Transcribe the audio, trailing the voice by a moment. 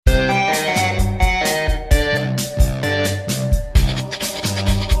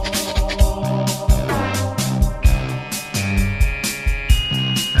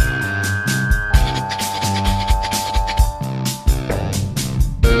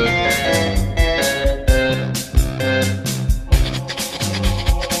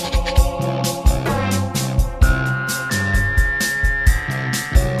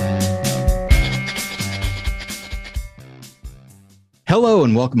Hello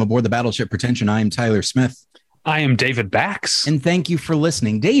and welcome aboard the Battleship Pretension. I am Tyler Smith. I am David Bax. And thank you for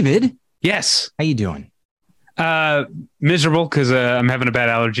listening. David? Yes. How you doing? Miserable because I'm having a bad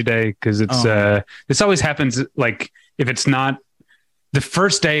allergy day because it's this always happens like if it's not the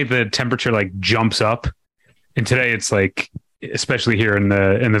first day the temperature like jumps up, and today it's like especially here in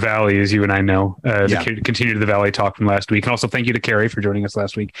the valley, as you and I know, continue to the valley talk from last week. And also thank you to Carrie for joining us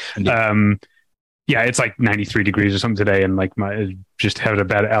last week. Yeah, it's like 93 degrees or something today, and like just having a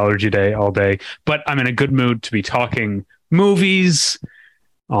bad allergy day all day. But I'm in a good mood to be talking movies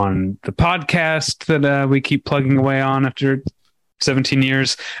on the podcast that we keep plugging away on after 17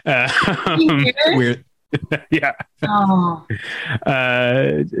 years. Weird. Yeah. Oh.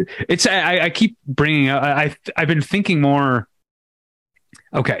 It's I keep bringing up. I've been thinking more.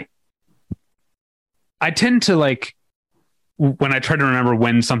 Okay. I tend to like. When I try to remember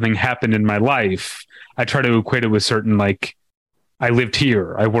when something happened in my life, I try to equate it with certain, like, I lived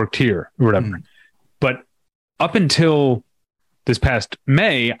here, I worked here, or whatever. But up until this past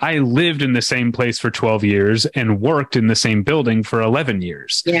May, I lived in the same place for 12 years and worked in the same building for 11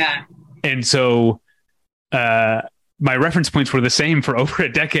 years. Yeah. And so my reference points were the same for over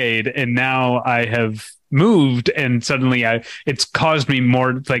a decade. And now I have moved, and suddenly it's caused me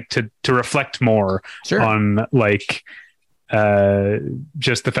more like to reflect more on like,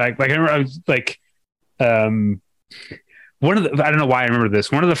 just the fact, like I remember I was like, one of the, I don't know why I remember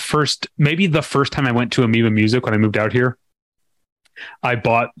this. One of the first, maybe the first time I went to Amoeba Music when I moved out here, I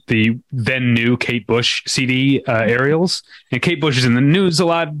bought the then new Kate Bush CD, Aerials, and Kate Bush is in the news a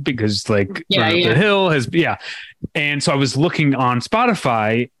lot because like The Hill has, and so I was looking on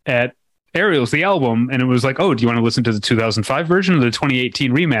Spotify at Aerials, the album, and it was like, oh, do you want to listen to the 2005 version or the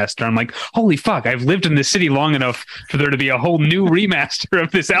 2018 remaster? I'm like, holy fuck, I've lived in this city long enough for there to be a whole new remaster of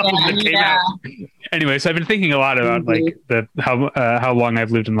this album that came out. Anyway, so I've been thinking a lot about like how long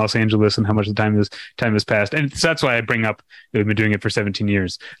I've lived in Los Angeles and how much time has passed, and so that's why I bring up that we've been doing it for 17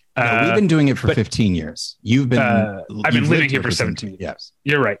 years. We've been doing it for 15 years. I've been living here for 17 years. Yes,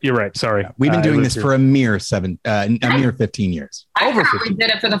 you're right. Sorry, we've been doing this for a mere 15 years. I probably did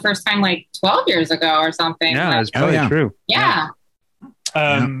it for the first time like 12 years ago or something. Yeah, that's probably true. Yeah.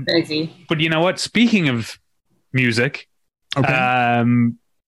 Crazy. But you know what? Speaking of music,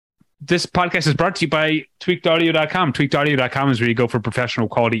 this podcast is brought to you by tweakedaudio.com. Tweakedaudio.com is where you go for professional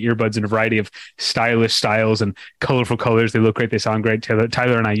quality earbuds in a variety of stylish styles and colorful colors. They look great. They sound great.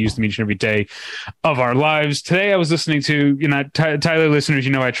 Tyler and I use them each and every day of our lives. Today I was listening to, Tyler listeners,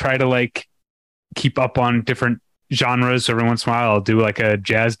 I try to like keep up on different genres. Every once in a while I'll do like a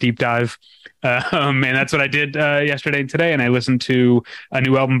jazz deep dive. And that's what I did yesterday and today. And I listened to a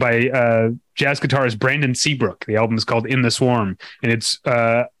new album by jazz guitarist Brandon Seabrook. The album is called In the Swarm. And it's,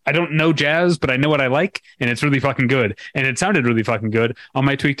 I don't know jazz, but I know what I like. And it's really fucking good. And it sounded really fucking good on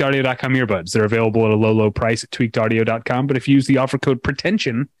my tweakedaudio.com earbuds. They're available at a low, low price at tweakedaudio.com. But if you use the offer code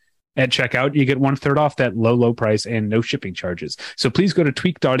pretension at checkout, you get 1/3 off that low, low price and no shipping charges. So please go to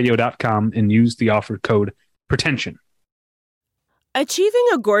tweakedaudio.com and use the offer code pretension. Achieving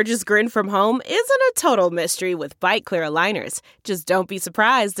a gorgeous grin from home isn't a total mystery with Byte Clear aligners. Just don't be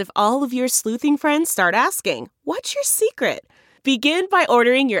surprised if all of your sleuthing friends start asking, what's your secret? Begin by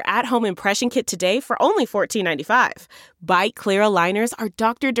ordering your at-home impression kit today for only $14.95. Byte Clear aligners are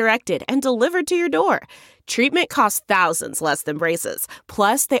doctor-directed and delivered to your door. Treatment costs thousands less than braces.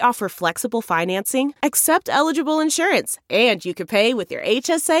 Plus, they offer flexible financing, accept eligible insurance, and you can pay with your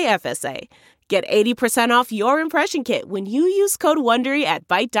HSA FSA. Get 80% off your impression kit when you use code WONDERY at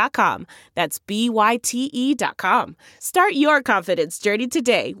Byte.com. That's BYTE.com. Start your confidence journey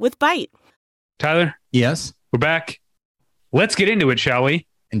today with Byte. Tyler? Yes? We're back. Let's get into it, shall we?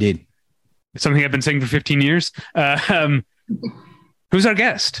 Indeed. Something I've been saying for 15 years. Who's our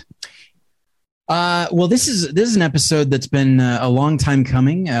guest? Well, this is an episode that's been a long time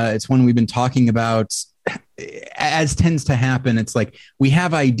coming. It's one we've been talking about. As tends to happen, it's like we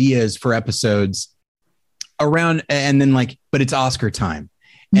have ideas for episodes around, and then but it's Oscar time,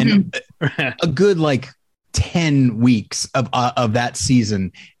 and a good 10 weeks of that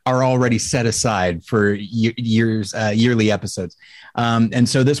season are already set aside for yearly episodes, and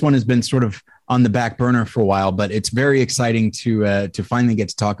so this one has been sort of on the back burner for a while, but it's very exciting to finally get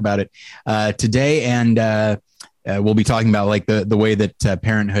to talk about it today, and we'll be talking about the way that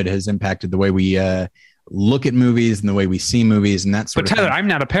parenthood has impacted the way we look at movies and the way we see movies and that sort of thing. But Tyler, I'm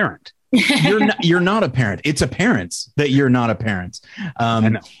not a parent. You're not a parent. It's apparent that you're not a parent. I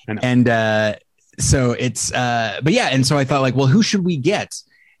know. And so it's but yeah, and so I thought well, who should we get?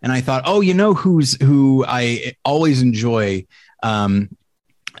 And I thought, who I always enjoy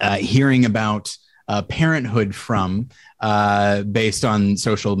hearing about parenthood from based on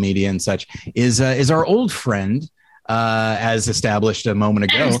social media and such, is our old friend, as established a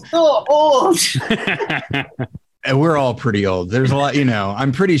moment ago. I'm so old. And we're all pretty old. There's a lot,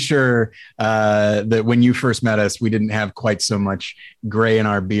 I'm pretty sure that when you first met us, we didn't have quite so much gray in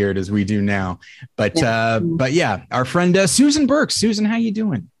our beard as we do now. But yeah, our friend Susan Burke. Susan, how you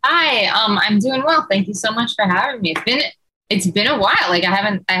doing? Hi, I'm doing well. Thank you so much for having me. It's been a while. Like I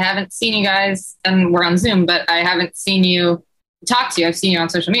haven't seen you guys, and we're on Zoom, but I haven't seen you talk to you. I've seen you on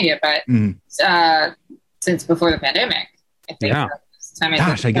social media, but since before the pandemic, I think. Yeah.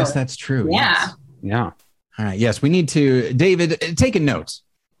 Gosh, I guess that's true. Yeah. Yes. Yeah. All right. Yes, we need to, David, take a note.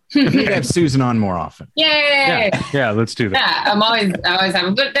 We need to have Susan on more often. Yay! Yeah, let's do that. Yeah, I always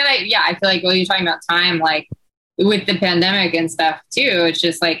having. But then I feel like when you're talking about time, like with the pandemic and stuff too, it's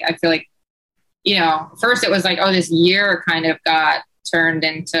just like I feel like, first it was like, oh, this year kind of got turned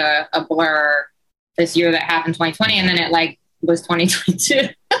into a blur. This year that happened 2020, and then it like was 2022,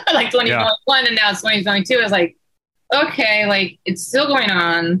 like 2021, and now it's 2022. It's like, okay, like it's still going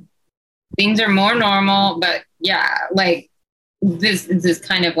on. Things are more normal, but yeah, like this is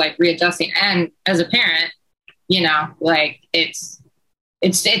kind of like readjusting. And as a parent, like it's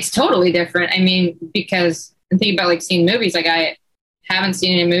totally different. I mean, because I'm thinking about like seeing movies. Like I haven't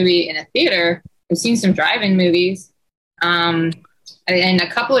seen a movie in a theater. I've seen some drive-in movies, and a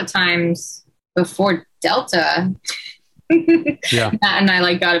couple of times before Delta. Yeah, and I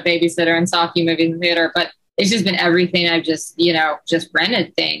like got a babysitter and saw a few movies in the theater, but it's just been everything. I've just, just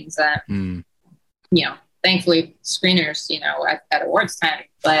rented things. Thankfully screeners, at awards time,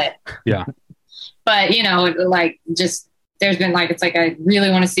 but like just, there's been like, it's like, I really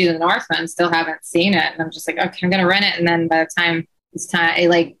want to see The Northman, still haven't seen it. And I'm just like, okay, I'm going to rent it. And then by the time it's time,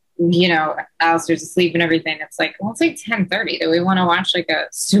 Alistair's asleep and everything, it's like, well, it's like 10:30. Do we want to watch like a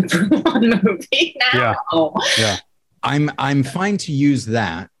super long movie now? Yeah. I'm fine to use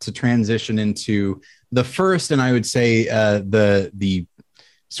that to transition into the first, and I would say the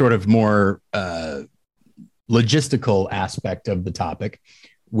sort of more logistical aspect of the topic,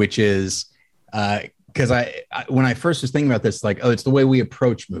 which is because I when I first was thinking about this, like, oh, it's the way we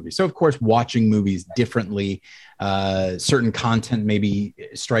approach movies. So of course, watching movies differently, certain content maybe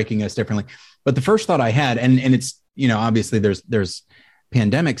striking us differently. But the first thought I had, and it's obviously there's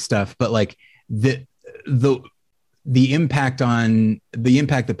pandemic stuff, but like the impact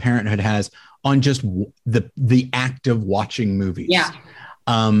that parenthood has on just the act of watching movies. Yeah.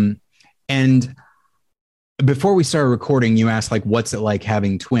 And before we started recording, you asked like, what's it like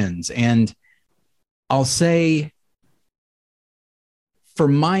having twins? And I'll say, for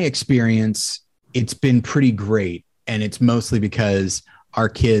my experience, it's been pretty great. And it's mostly because our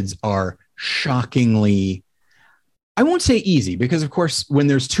kids are shockingly, I won't say easy, because of course, when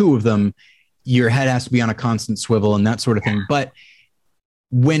there's two of them, your head has to be on a constant swivel and that sort of thing. But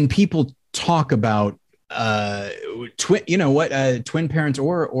when people talk about twin parents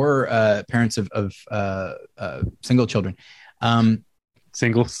or parents of single children,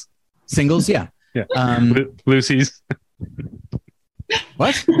 Singles, yeah. Lucy's.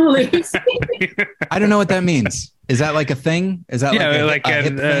 What? I don't know what that means. Is that like a thing? Is that like a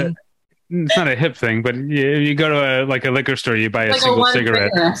hip thing? It's not a hip thing, but you go to a liquor store, you buy a single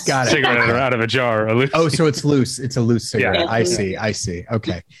cigarette. Got it. Cigarette out of a jar. Oh, so it's loose. It's a loose cigarette. Yeah. I see.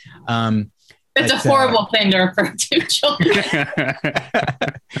 Okay. It's a horrible thing to refer to children.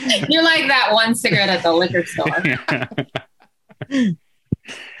 You're like that one cigarette at the liquor store.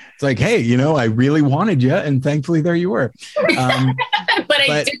 It's like, hey, I really wanted you, and thankfully there you were. But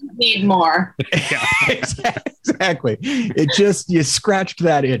I didn't need more. Exactly. It just, you scratched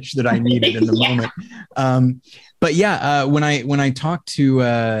that itch that I needed in the moment. But yeah, when I talk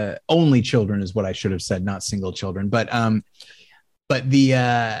to only children is what I should have said, not single children. But the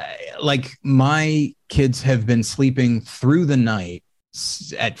like my kids have been sleeping through the night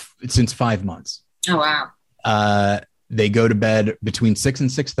since 5 months. Oh wow. They go to bed between 6 and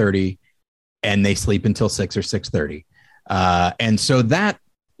 6:30, and they sleep until 6 or 6:30. And so that,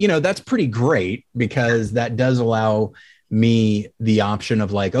 that's pretty great, because that does allow me the option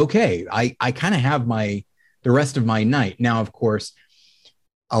of like, okay, I kind of have the rest of my night. Now, of course,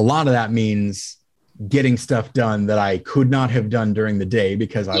 a lot of that means getting stuff done that I could not have done during the day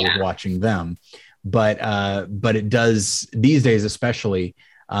because I was watching them. But it does, these days especially,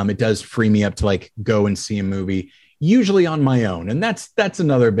 it does free me up to like go and see a movie, usually on my own. And that's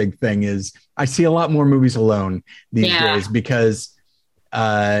another big thing, is I see a lot more movies alone these days, because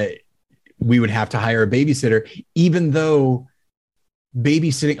we would have to hire a babysitter, even though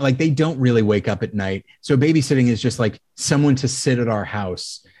babysitting, like, they don't really wake up at night. So babysitting is just like someone to sit at our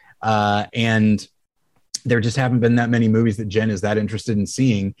house. And there just haven't been that many movies that Jen is that interested in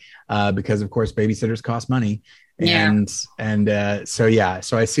seeing, because of course babysitters cost money. Yeah.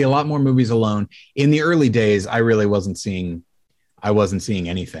 So I see a lot more movies alone. In the early days, I really wasn't seeing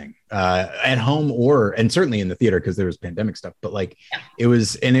anything at home and certainly in the theater because there was pandemic stuff. But like it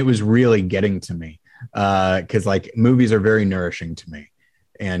was really getting to me because like movies are very nourishing to me.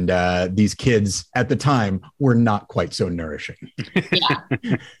 And these kids at the time were not quite so nourishing. Yeah.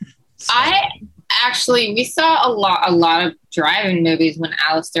 We saw a lot of drive-in movies when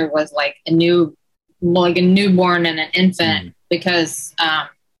Alistair was like a newborn and an infant because,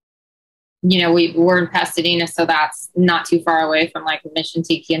 we were in Pasadena, so that's not too far away from like Mission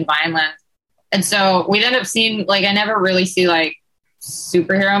Tiki and Vineland. And so we'd end up seeing, like, I never really see like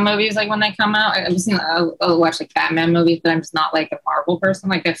superhero movies like when they come out. I'll watch like Batman movies, but I'm just not like a Marvel person.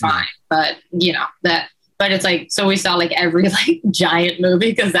 Like they're fine, but but it's like, so we saw like every like giant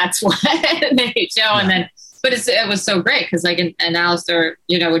movie because that's what they show. Yeah. And then, but it was so great because like, and Alistair,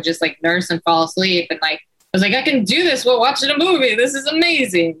 would just like nurse and fall asleep. And like, I was like, I can do this while watching a movie. This is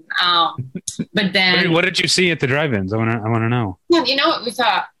amazing. But then. What did you see at the drive-ins? I want to know. Yeah, you know what we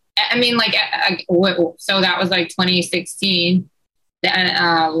saw? I mean, like, so that was like 2016.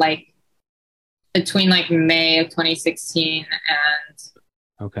 Like between like May of 2016 and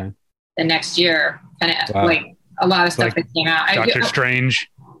okay, the next year, kind of like a lot of stuff that came out. Doctor Strange.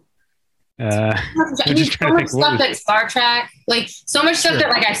 I mean, so much stuff that Star Trek, like so much stuff that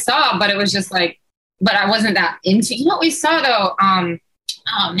like I saw, but it was just like, but I wasn't that into. You know what we saw though?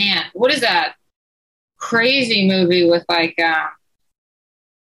 Oh man, what is that crazy movie with like? I'm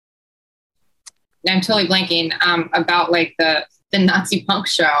totally blanking. About like the Nazi punk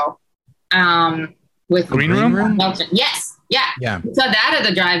show. With Green Room. Melton. Yes. Yeah. We saw that at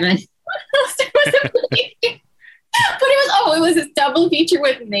the drive-in. But it was a double feature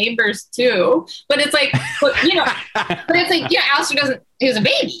with Neighbors too. But it's like, Alistair he was a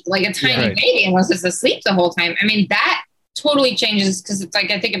baby, like a tiny baby, and was just asleep the whole time. I mean, that totally changes because it's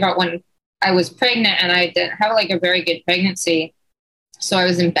like I think about when I was pregnant and I didn't have like a very good pregnancy, so I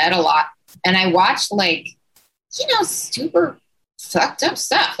was in bed a lot, and I watched like, super fucked up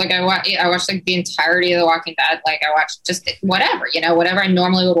stuff. Like I watched like the entirety of The Walking Dead. Like I watched just whatever I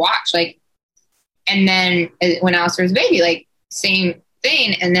normally would watch. Like, and then when Alistair was a baby, like same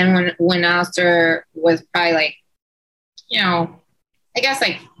thing. And then when Alistair was probably like, I guess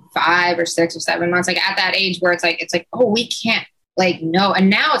like 5 or 6 or 7 months, like at that age where it's like, oh, we can't like, no. And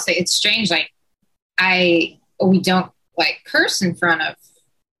now it's like, it's strange. Like we don't like curse in front of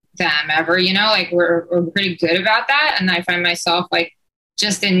them ever, like we're pretty good about that. And I find myself like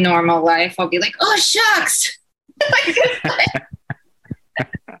just in normal life, I'll be like, oh shucks.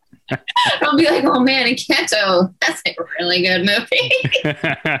 I'll be like, oh man, Encanto, that's a really good movie.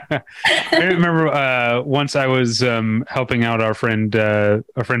 I remember once I was helping out our friend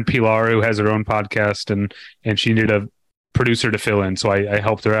Pilar, who has her own podcast, and she needed a producer to fill in, so I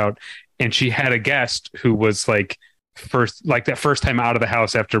helped her out, and she had a guest who was like first time out of the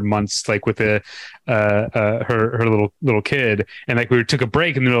house after months, like with her little kid, and like we took a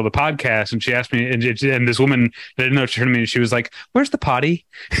break in the middle of the podcast, and she asked me, and this woman that I didn't know, she turned to me and she was like, "Where's the potty?"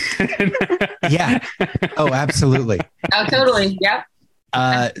 Yeah. Oh, absolutely. Oh, totally. Yeah.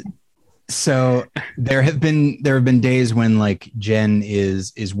 So there have been days when like Jen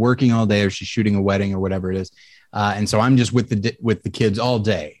is working all day, or she's shooting a wedding or whatever it is, and so I'm just with the kids all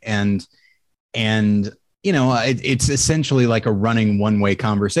day, and it's essentially like a running one-way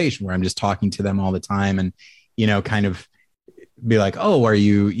conversation where I'm just talking to them all the time and, kind of be like, oh, are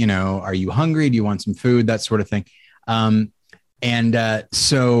you hungry? Do you want some food? That sort of thing.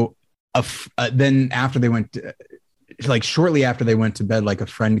 So then after they went, shortly after they went to bed, like a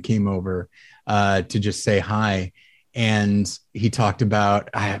friend came over to just say hi. And he talked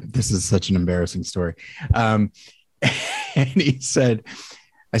about, this is such an embarrassing story. And he said,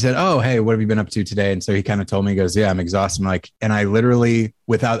 I said, oh, hey, what have you been up to today? And so he kind of told me, he goes, yeah, I'm exhausted. I'm like, and I literally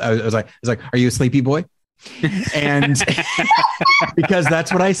I was like, are you a sleepy boy? And because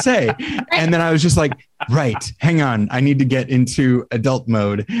that's what I say. And then I was just like, right, hang on, I need to get into adult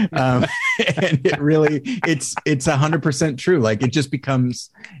mode. And it's 100% true. Like it becomes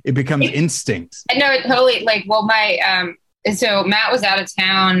instinct. I know it totally. Like, well, so Matt was out of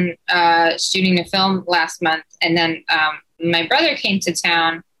town shooting a film last month, and then my brother came to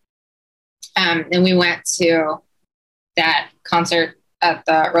town, and we went to that concert at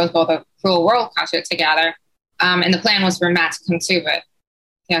the Rose Bowl, the Cruel World concert together. And the plan was for Matt to come too, but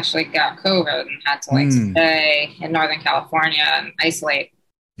he actually got COVID and had to stay in Northern California and isolate.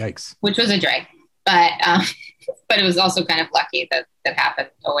 Yikes. Which was a drag. But it was also kind of lucky that happened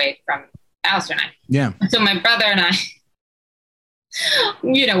away from Alistair and I. Yeah. So my brother and I,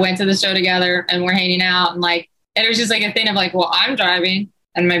 went to the show together and we're hanging out and it was just like a thing of like, well, I'm driving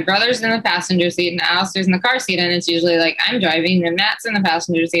and my brother's in the passenger seat and Alistair's in the car seat. And it's usually like I'm driving and Matt's in the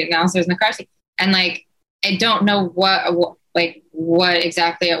passenger seat and Alistair's in the car seat. And I don't know what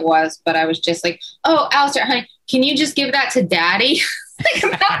exactly it was, but I was just like, oh, Alistair, honey, can you just give that to daddy?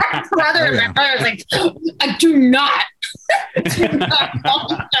 My brother and my brother was like, I do not. I was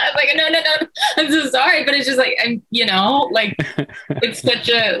like, no, I'm so sorry. But it's just like, it's such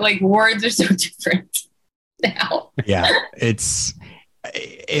a, words are so different now. Yeah.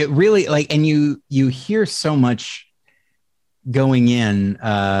 It really and you hear so much going in,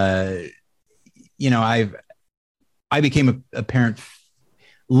 I became a parent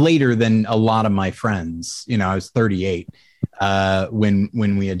later than a lot of my friends. I was 38 when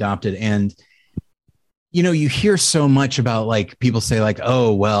we adopted, and you hear so much about people say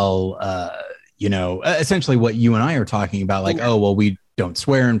oh well, essentially what you and I are talking about, oh well, we don't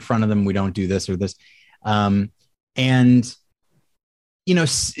swear in front of them, we don't do this or this, and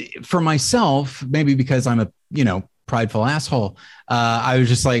for myself, maybe because I'm a prideful asshole, I was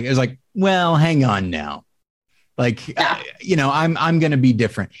just it was well, hang on now. I'm going to be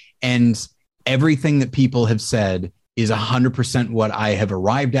different. And everything that people have said is 100% what I have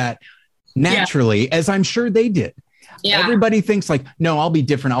arrived at naturally, as I'm sure they did. Yeah. Everybody thinks no, I'll be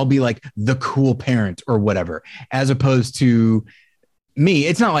different. I'll be the cool parent or whatever, as opposed to me.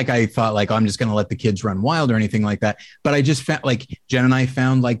 It's not I thought I'm just going to let the kids run wild or anything like that. But I just felt Jen and I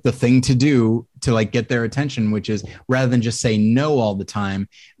found the thing to do to get their attention, which is rather than just say no all the time,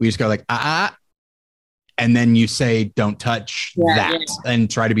 we just go and then you say, don't touch that,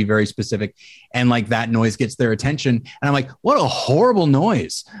 and try to be very specific. And that noise gets their attention. And I'm what a horrible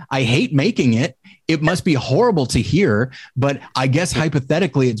noise. I hate making it. It must be horrible to hear, but I guess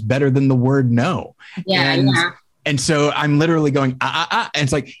hypothetically it's better than the word no. Yeah. And so I'm literally going,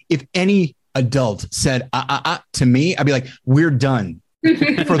 And it's if any adult said, to me, I'd be we're done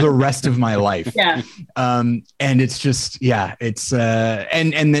for the rest of my life. Yeah. And it's just, it's,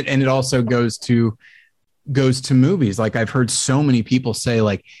 and it also goes to movies. I've heard so many people say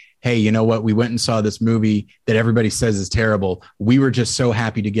hey, you know what? We went and saw this movie that everybody says is terrible. We were just so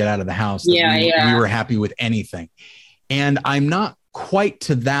happy to get out of the house. That we were happy with anything. And I'm not quite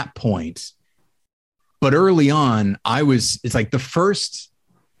to that point, but early on it's the first,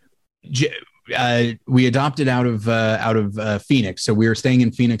 we adopted out of Phoenix. So we were staying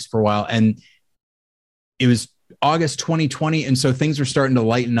in Phoenix for a while, and it was August 2020. And so things were starting to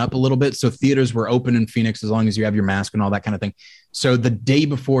lighten up a little bit. So theaters were open in Phoenix as long as you have your mask and all that kind of thing. So the day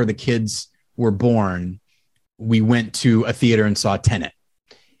before the kids were born, we went to a theater and saw Tenet.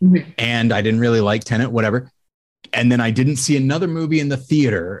 Mm-hmm. And I didn't really like Tenet, whatever. And then I didn't see another movie in the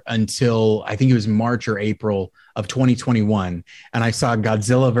theater until I think it was March or April of 2021. And I saw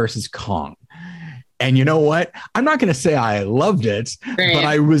Godzilla versus Kong. And you know what? I'm not going to say I loved it, but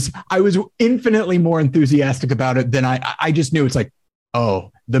I was infinitely more enthusiastic about it than I just knew. It's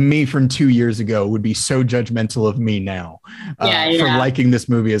oh, the me from 2 years ago would be so judgmental of me now for liking this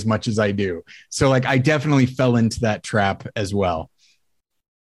movie as much as I do. So I definitely fell into that trap as well.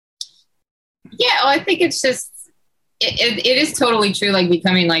 Yeah, well, I think it's just, it is totally true.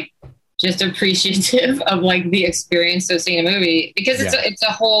 Becoming just appreciative of the experience of seeing a movie, because it's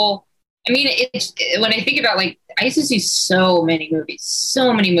a whole, I mean, when I think about I used to see so many movies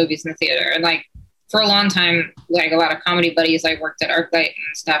in the theater, and for a long time, a lot of comedy buddies, I worked at ArcLight and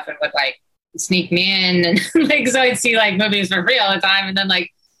stuff, and would sneak me in, and so I'd see movies for free all the time, and then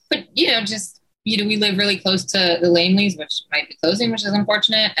but we live really close to the Laneleys, which might be closing, which is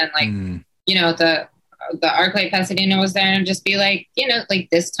unfortunate, and the ArcLight Pasadena was there, and just be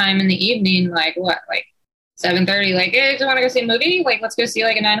this time in the evening, 7:30, hey, do you want to go see a movie? Let's go see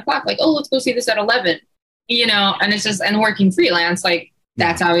at 9:00. Oh, let's go see this at 11. And it's just, and working freelance,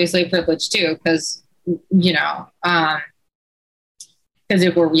 that's obviously a privilege too, because because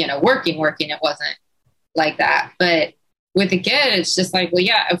if we're working, it wasn't like that. But with a kid, it's just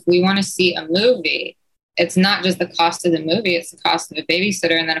if we want to see a movie, it's not just the cost of the movie, it's the cost of a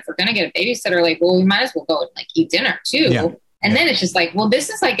babysitter. And then if we're going to get a babysitter, well, we might as well go and eat dinner too. Yeah. And then it's just well,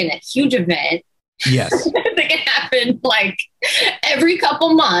 this is a huge event. Yes. That can happen every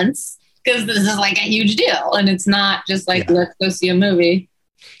couple months, because this is a huge deal. And it's not just let's go see a movie.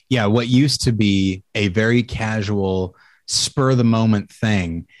 Yeah. What used to be a very casual spur of the moment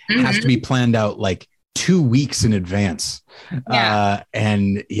thing has to be planned out 2 weeks in advance. Yeah.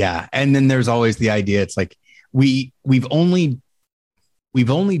 And then there's always the idea. It's we've only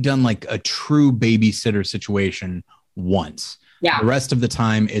done a true babysitter situation once. Yeah. The rest of the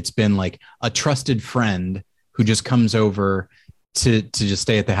time, it's been like a trusted friend who just comes over to just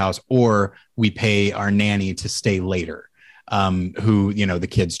stay at the house, or we pay our nanny to stay later, who, you know, the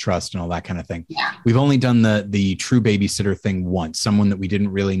kids trust and all that kind of thing. Yeah. We've only done the true babysitter thing once, someone that we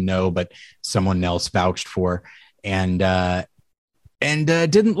didn't really know, but someone else vouched for, and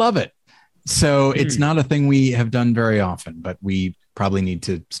didn't love it. So it's not a thing we have done very often, but we probably need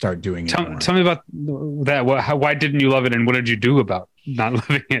to start doing it more. Tell me about that. Why didn't you love it, and what did you do about not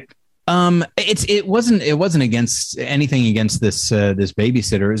loving it? It wasn't against anything against this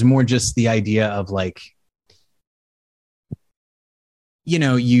babysitter. It was more just the idea of like, you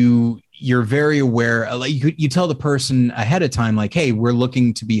know, you're very aware, like you tell the person ahead of time, like, hey, we're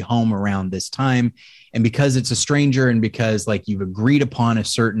looking to be home around this time. And because it's a stranger, and because like you've agreed upon a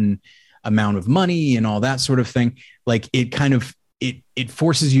certain amount of money and all that sort of thing, like it kind of, it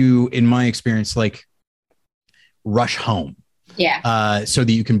forces you, in my experience, like rush home. Yeah. So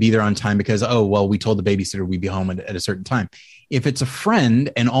that you can be there on time because, oh, well, we told the babysitter we'd be home at a certain time. If it's a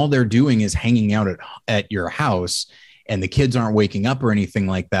friend and all they're doing is hanging out at your house and the kids aren't waking up or anything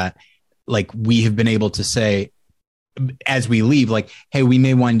like that, like we have been able to say as we leave, like, hey, we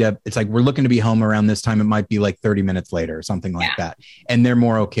may wind up, it's like, we're looking to be home around this time. It might be like 30 minutes later or something like that. And they're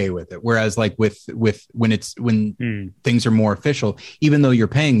more okay with it. Whereas like with when things are more official, even though you're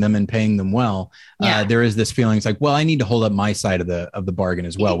paying them and paying them well, there is this feeling. It's like, well, I need to hold up my side of the bargain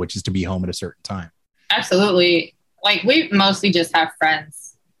as well, which is to be home at a certain time. Absolutely. Like we mostly just have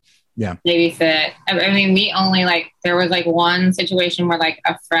friends. Yeah. Babysit. I mean, we only like, there was like one situation where like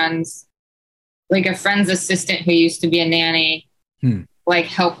a friend's assistant who used to be a nanny, like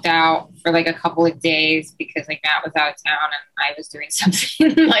helped out for like a couple of days because like Matt was out of town and I was doing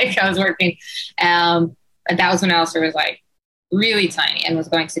something, like I was working. And that was when Alistair was like really tiny and was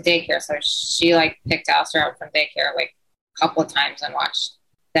going to daycare. So she like picked Alistair up from daycare like a couple of times and watched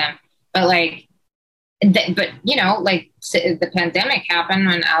them. But like, but you know, like the pandemic happened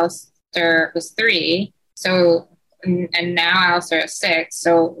when Alistair was 3. So, and now Alistair is 6.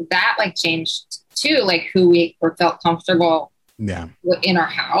 So that like changed too, like who we felt comfortable in our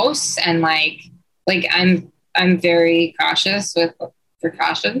house. And like I'm very cautious with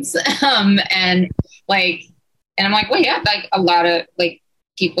precautions. And I'm like, well, yeah, like a lot of like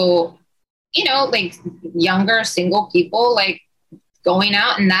people, you know, like younger single people, like going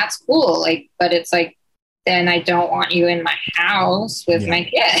out, and that's cool. Like, but it's like, then I don't want you in my house with my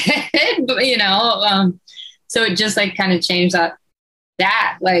kid, you know? So it just like kind of changed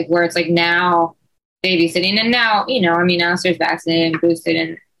that like where it's like now babysitting, and now, you know, I mean, Alistair's vaccinated and boosted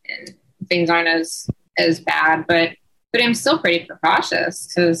and things aren't as bad, but I'm still pretty precautious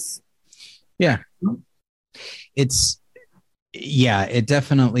because. Yeah. It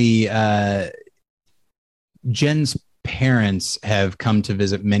definitely, Jen's parents have come to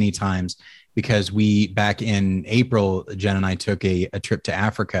visit many times because back in April, Jen and I took a trip to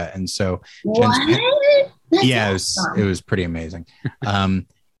Africa. And so it was pretty amazing.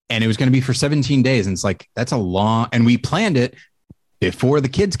 And it was going to be for 17 days. And it's like, that's a long, and we planned it before the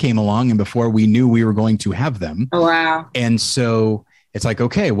kids came along and before we knew we were going to have them. Oh, wow. And so it's like,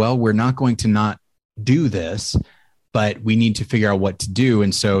 okay, well, we're not going to not do this, but we need to figure out what to do.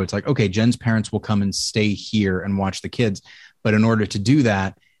 And so it's like, okay, Jen's parents will come and stay here and watch the kids. But in order to do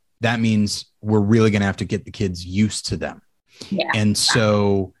that, that means we're really going to have to get the kids used to them. Yeah. And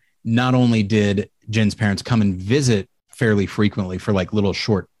so not only did Jen's parents come and visit fairly frequently for like little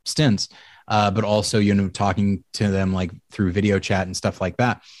short stints, but also, you know, talking to them like through video chat and stuff like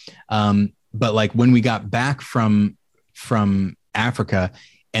that. But like when we got back from Africa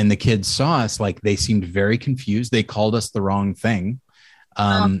and the kids saw us, like they seemed very confused. They called us the wrong thing.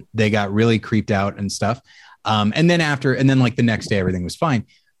 They got really creeped out and stuff. And then like the next day, everything was fine.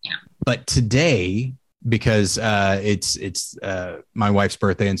 Yeah. But today, because it's my wife's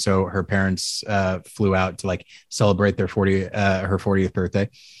birthday, and so her parents flew out to like celebrate her 40th birthday.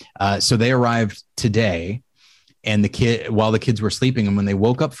 So they arrived today, and while the kids were sleeping, and when they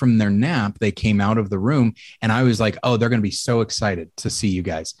woke up from their nap, they came out of the room, and I was like, oh, they're going to be so excited to see you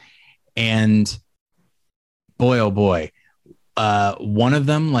guys. And boy, oh boy, one of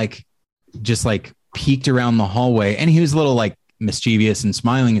them like just like peeked around the hallway, and he was a little like mischievous and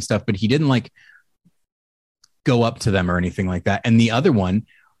smiling and stuff, but he didn't like go up to them or anything like that. And the other one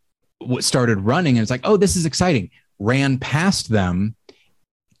started running, and it's like, oh, this is exciting. Ran past them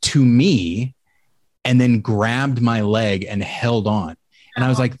to me and then grabbed my leg and held on. And I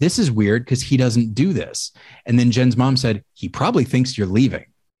was like, this is weird because he doesn't do this. And then Jen's mom said, he probably thinks you're leaving.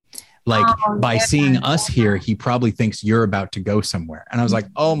 Like by seeing us here, he probably thinks you're about to go somewhere. And I was like,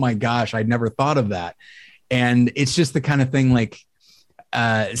 oh my gosh, I'd never thought of that. And it's just the kind of thing like,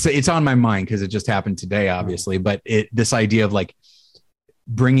 so it's on my mind because it just happened today, obviously, but this idea of like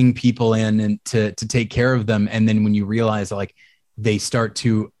bringing people in and to take care of them. And then when you realize that like they start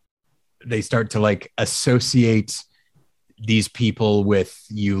to like associate these people with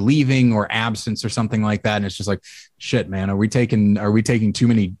you leaving or absence or something like that. And it's just like, shit, man, are we taking too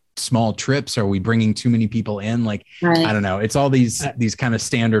many small trips? Are we bringing too many people in? Like, right. I don't know. It's all these kind of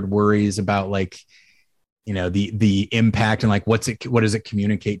standard worries about like, you know, the impact and like, what does it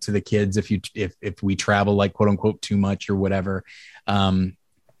communicate to the kids if we travel like quote unquote too much or whatever.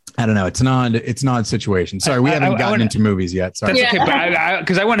 I don't know. It's an odd situation. Sorry, we haven't gotten into movies yet. Sorry. That's okay, but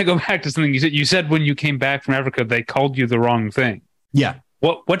because I want to go back to something you said. You said when you came back from Africa, they called you the wrong thing. Yeah.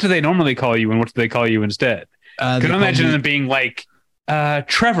 What do they normally call you, and what do they call you instead? Can I imagine them being like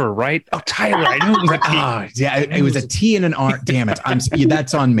Trevor, right? Oh, Tyler. I knew it was a T. Oh, yeah, it was a T and an R. Damn it!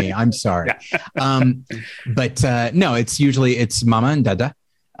 That's on me. I'm sorry. Yeah. But no, it's Mama and Dada,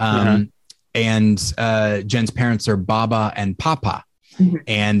 and Jen's parents are Baba and Papa.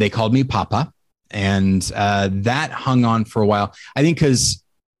 And they called me Papa, and that hung on for a while. I think because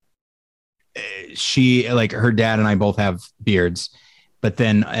she, like her dad and I both have beards, but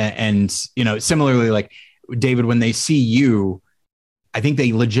then, and you know, similarly, like David, when they see you, I think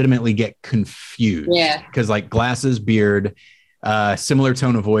they legitimately get confused. Yeah. Because like glasses, beard, similar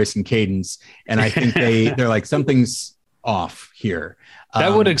tone of voice and cadence, and I think they're like something's off here.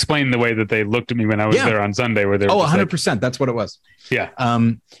 That would explain the way that they looked at me when I was there on Sunday, where they were 100%. Like, that's what it was. Yeah.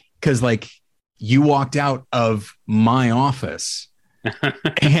 Because like you walked out of my office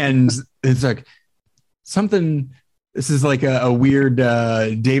and it's like something. This is like a weird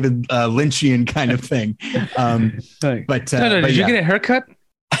David Lynchian kind of thing. Did you get a haircut?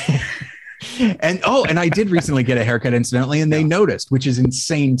 and I did recently get a haircut, incidentally, and they noticed, which is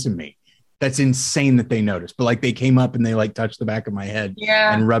insane to me. That's insane that they noticed, but like they came up and they like touched the back of my head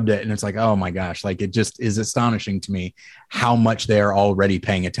and rubbed it. And it's like, oh my gosh, like it just is astonishing to me how much they are already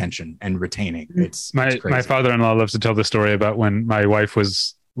paying attention and retaining. It's my father-in-law loves to tell the story about when my wife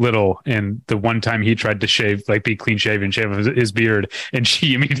was little and the one time he tried to shave, like be clean shaven, shave his beard, and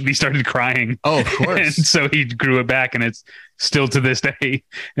she immediately started crying. Oh, of course. And so he grew it back, and it's still to this day,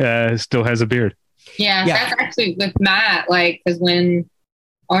 still has a beard. Yeah. That's actually with Matt, like, because when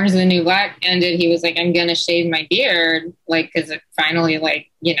Orange is the New Black ended, he was like, I'm going to shave my beard, like, because it finally,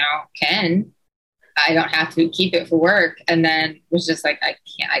 like, you know, I don't have to keep it for work. And then was just like, I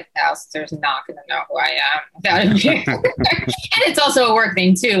can't, Alistair's not going to know who I am without a beard. And it's also a work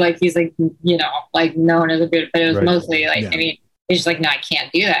thing too. Like, he's like, you know, like known as a beard, but it was mostly like, I mean, he's just like, no, I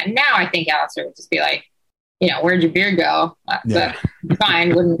can't do that. And now I think Alistair would just be like, you know, where'd your beard go? But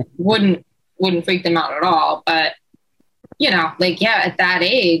fine. Wouldn't freak them out at all. But, you know, like, at that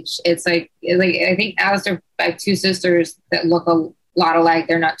age, it's like I think Alistair have two sisters that look a lot alike.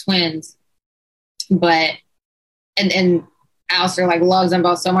 They're not twins, but, and Alistair like loves them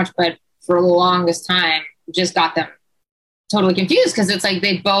both so much, but for the longest time just got them totally confused. Cause it's like,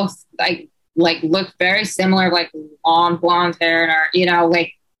 they both like look very similar, like long blonde hair and are, you know,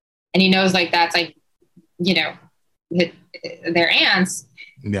 like, and he knows like, that's like, you know, their aunts.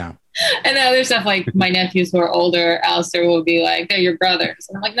 Yeah. And the other stuff, like my nephews who are older, Alistair will be like, they're your brothers.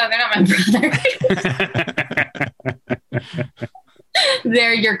 And I'm like, no, they're not my brothers.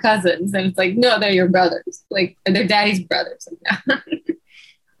 They're your cousins. And it's like, no, they're your brothers. Like, they're daddy's brothers.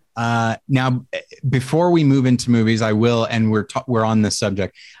 Now, before we move into movies, I will, and we're on this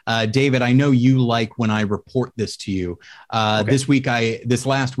subject. David, I know you like when I report this to you. Okay. This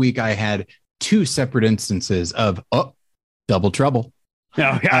last week, I had two separate instances of double trouble.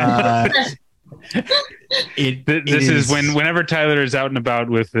 Oh, yeah. This is whenever Tyler is out and about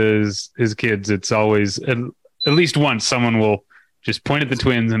with his kids, it's always at least once someone will just point at the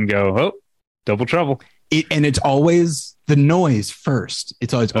twins and go, "Oh, double trouble." And it's always the noise first.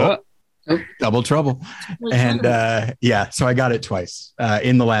 It's always double trouble. And so I got it twice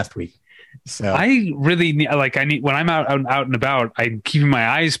in the last week. So I really need when I'm out and about, I'm keeping my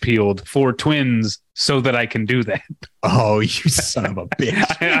eyes peeled for twins so that I can do that. Oh, you son of a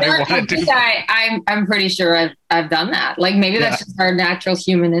bitch! I'm pretty sure I've done that. Like maybe that's just our natural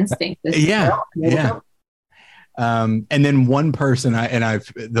human instinct. Yeah. And then one person,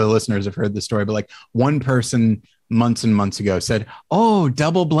 the listeners have heard the story, but like one person months and months ago said, "Oh,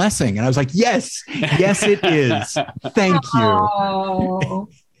 double blessing," and I was like, "Yes, it is. Thank you."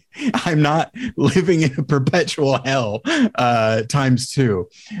 I'm not living in a perpetual hell times two.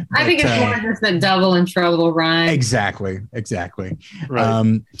 I think it's more just a double in trouble rhyme. Exactly.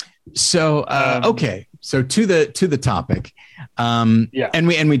 Right. Okay. So to the topic. Yeah.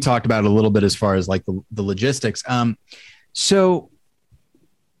 And we talked about it a little bit as far as like the logistics. So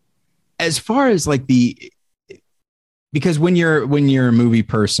as far as like because when you're a movie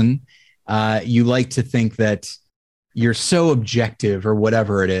person, you like to think that you're so objective or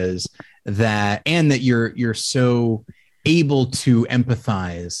whatever it is that you're so able to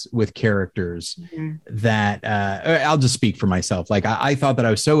empathize with characters that I'll just speak for myself. Like I thought that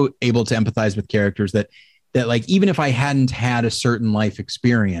I was so able to empathize with characters that like, even if I hadn't had a certain life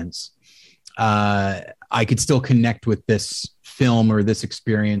experience, I could still connect with this film or this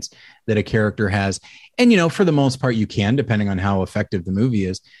experience that a character has. And, for the most part you can, depending on how effective the movie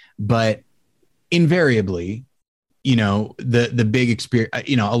is, but invariably, the big experience,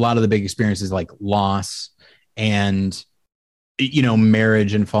 a lot of the big experiences like loss and,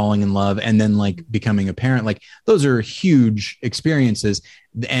 marriage and falling in love and then like becoming a parent, like those are huge experiences.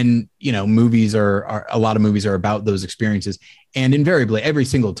 And, movies are a lot of movies are about those experiences. And invariably every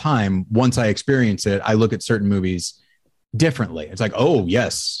single time, once I experience it, I look at certain movies differently. It's like, oh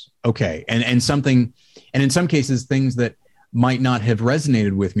yes. Okay. And in some cases, things that might not have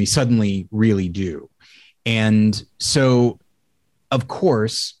resonated with me suddenly really do. And so, of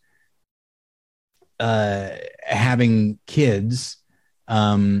course, having kids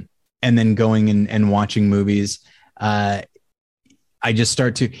and then going and watching movies, I just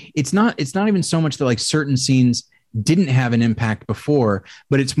start to, it's not even so much that like certain scenes didn't have an impact before,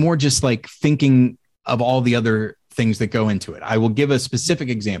 but it's more just like thinking of all the other things that go into it. I will give a specific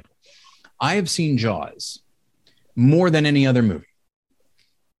example. I have seen Jaws more than any other movie.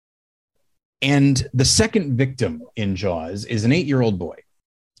 And the second victim in Jaws is an 8-year-old boy.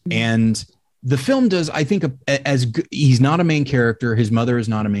 And the film does, I think, as good, he's not a main character. His mother is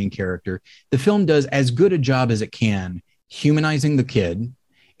not a main character. The film does as good a job as it can, humanizing the kid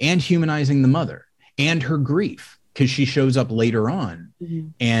and humanizing the mother and her grief, because she shows up later on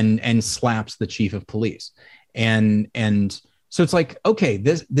and slaps the chief of police. And so it's like, okay,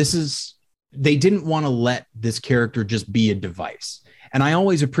 this is, they didn't want to let this character just be a device. And I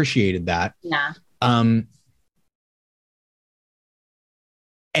always appreciated that. Yeah. And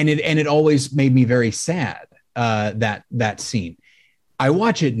it always made me very sad, that scene. I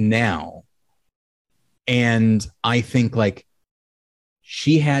watch it now and I think like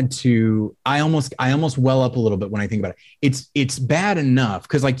she had to, I almost well up a little bit when I think about it. It's bad enough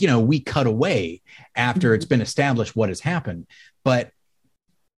because like, we cut away after it's been established what has happened, but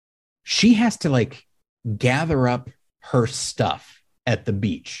she has to like gather up her stuff at the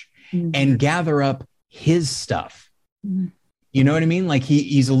beach and gather up his stuff. You know what I mean? Like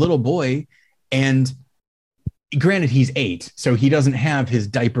he's a little boy, and granted he's 8, so he doesn't have his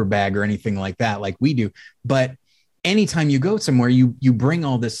diaper bag or anything like that like we do. But anytime you go somewhere, you bring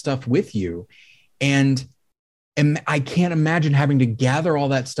all this stuff with you. And I can't imagine having to gather all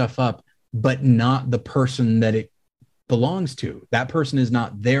that stuff up, but not the person that it belongs to. That person is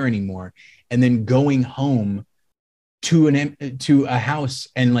not there anymore. And then going home to a house,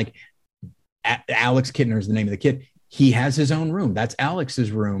 and like Alex Kidner is the name of the kid. He has his own room. That's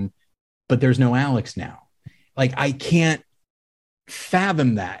Alex's room, but there's no Alex now. Like I can't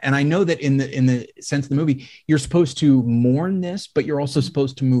fathom that. And I know that in the sense of the movie, you're supposed to mourn this, but you're also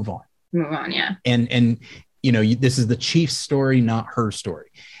supposed to move on. Yeah. And this is the chief's story, not her story.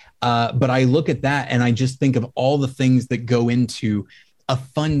 But I look at that and I just think of all the things that go into a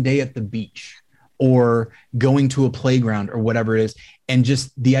fun day at the beach or going to a playground or whatever it is. And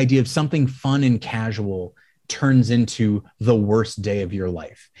just the idea of something fun and casual turns into the worst day of your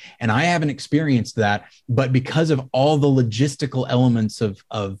life. And I haven't experienced that, but because of all the logistical elements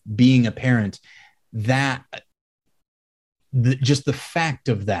of being a parent, just the fact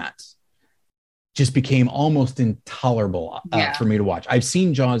of that just became almost intolerable for me to watch. I've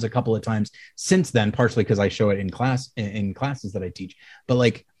seen Jaws a couple of times since then, partially because I show it in classes that I teach. But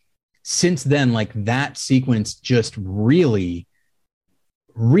like since then, like that sequence just really,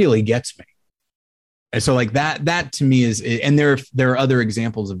 really gets me. And so like that to me is, and there are other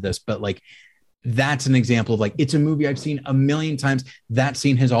examples of this, but like, that's an example of like, it's a movie I've seen a million times. That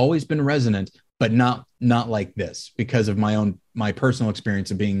scene has always been resonant, but not like this because of my personal experience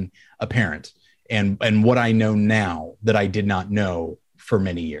of being a parent and what I know now that I did not know for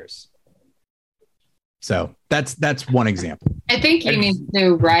many years. So that's one example. I think you need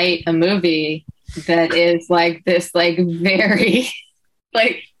to write a movie that is like this, like very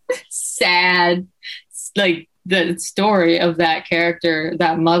like sad, like the story of that character,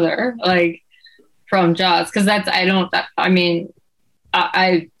 that mother, like from Jaws. Cause I've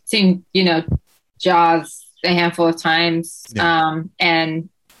seen, Jaws a handful of times. Yeah. And,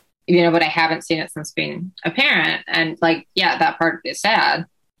 but I haven't seen it since being a parent. And like, yeah, that part is sad,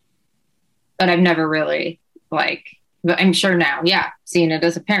 but I've never really but I'm sure now, seeing it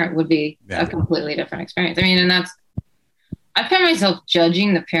as a parent would be a completely different experience. I mean, and I find myself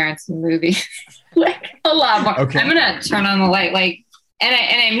judging the parents in movies like a lot more. Okay. I'm going to turn on the light, and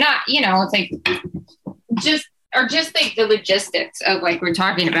I'm not, it's like just like the logistics of like, we're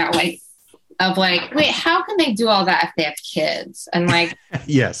talking about wait, how can they do all that if they have kids? And like,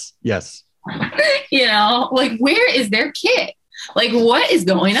 yes. Like, where is their kid? Like, what is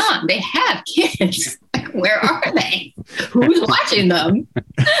going on? They have kids. Like, where are they? Who's watching them?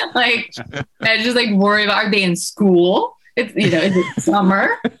 Like, I just like worry about, are they in school? It's, is it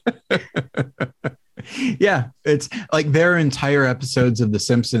summer? Yeah. It's like there are entire episodes of The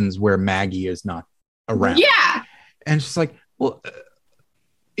Simpsons where Maggie is not around. Yeah. And she's like, well,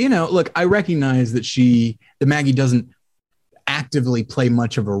 look, I recognize that the Maggie doesn't actively play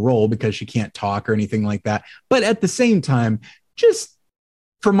much of a role because she can't talk or anything like that. But at the same time, just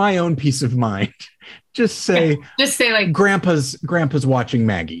for my own peace of mind, just say like grandpa's watching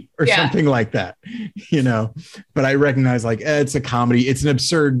Maggie or something like that, but I recognize like, it's a comedy. It's an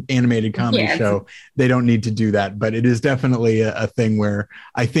absurd animated comedy show. They don't need to do that, but it is definitely a thing where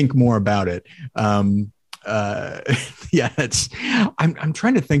I think more about it. I'm trying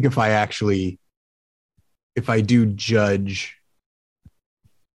to think if I do judge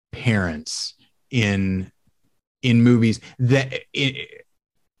parents in movies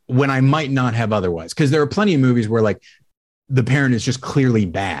when I might not have otherwise, because there are plenty of movies where like the parent is just clearly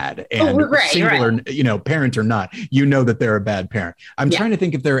bad and or parent or not, that they're a bad parent. I'm trying to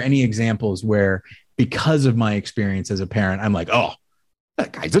think if there are any examples where, because of my experience as a parent, I'm like, oh,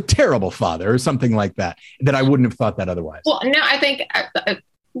 that guy's a terrible father or something like that I wouldn't have thought that otherwise. Well, no, I think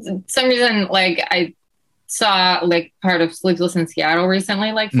some reason, like I saw like part of Sleepless in Seattle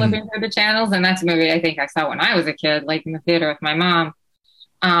recently, like flipping through the channels. And that's a movie I think I saw when I was a kid, like in the theater with my mom.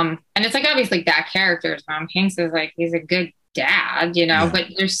 And it's like, obviously that character, Tom Hanks, is like, he's a good dad, but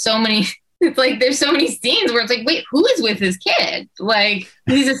there's so many, it's like, there's so many scenes where it's like, wait, who is with his kid? Like,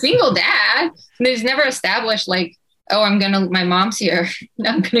 he's a single dad. And there's never established like, oh, my mom's here.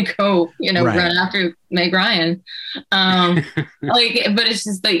 I'm going to go, run after Meg Ryan. But it's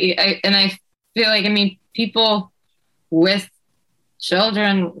just like, I feel like, people with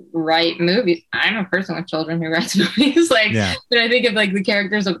children write movies. I'm a person with children who writes movies. But I think of like the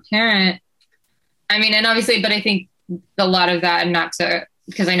characters of a parent. And obviously, but I think a lot of that, and not to,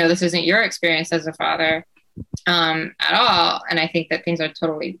 because I know this isn't your experience as a father at all. And I think that things are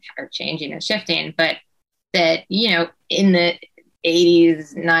changing and shifting, but that, in the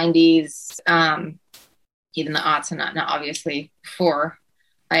 80s, 90s, even the aughts, and not obviously before,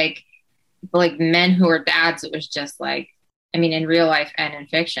 like men who were dads, it was just like, in real life and in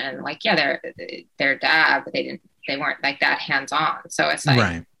fiction, like, they're dad, but they weren't like that hands-on. So it's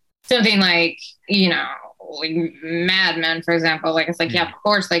like something like, like Mad Men, for example, like, it's like, of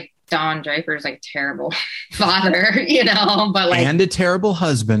course, like Don Draper's like terrible father, but like, and a terrible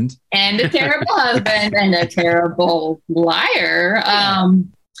husband and a terrible liar.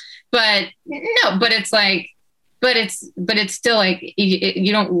 But it's like, but it's still like,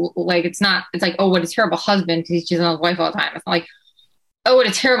 you don't like, it's like, oh, what a terrible husband, because he's cheating on his wife all the time. It's not like, oh, what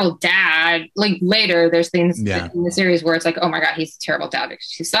a terrible dad. Like later there's things in the series where it's like, oh my God, he's a terrible dad because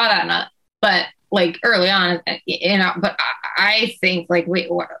she saw that. But like early on, but I think like,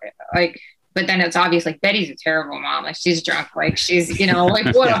 wait, what, like, but then it's obvious like Betty's a terrible mom. Like she's drunk. Like she's,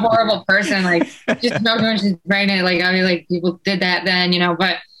 like what a horrible person. Like just when she's pregnant. Like, like people did that then,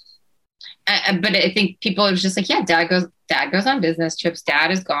 but I think people are just like, dad goes on business trips.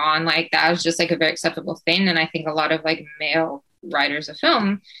 Dad is gone. Like that was just like a very acceptable thing. And I think a lot of like male writers of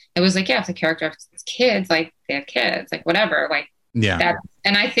film, it was like, if the character has kids, like they have kids, like whatever, like that.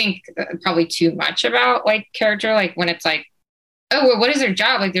 And I think probably too much about like character, like when it's like, oh, well, what is their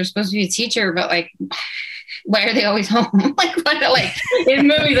job? Like they're supposed to be a teacher, but like, why are they always home? Like, what, like in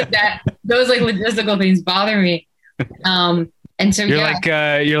movies like that, those like logistical things bother me. And so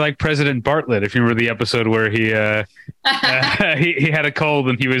you're like President Bartlett, if you remember the episode where he he had a cold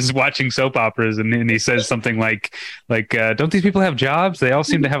and he was watching soap operas and he says something like don't these people have jobs? They all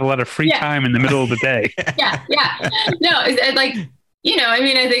seem to have a lot of free time in the middle of the day. No, it's like,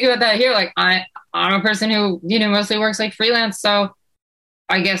 I think about that here. Like I'm a person who, mostly works like freelance. So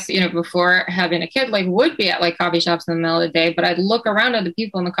I guess, before having a kid, like would be at like coffee shops in the middle of the day, but I'd look around at the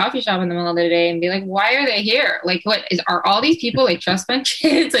people in the coffee shop in the middle of the day and be like, why are they here? Like, are all these people like trust fund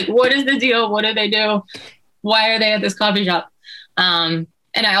kids? Like, what is the deal? What do they do? Why are they at this coffee shop? And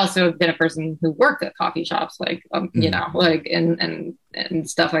I also have been a person who worked at coffee shops, like, like, and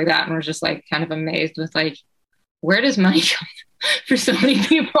stuff like that. And we're just like kind of amazed with like, where does money come for so many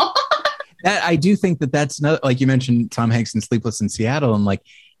people? That I do think that's another, like you mentioned Tom Hanks in Sleepless in Seattle, and like,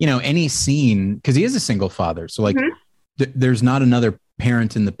 any scene, because he is a single father. So like there's not another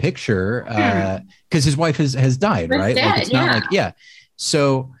parent in the picture because his wife has died, right? Dead, like it's not like,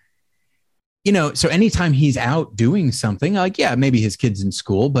 So, so anytime he's out doing something, like, maybe his kid's in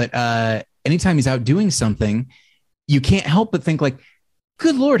school, but anytime he's out doing something, you can't help but think like,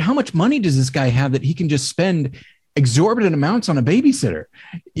 good Lord, how much money does this guy have that he can just spend exorbitant amounts on a babysitter,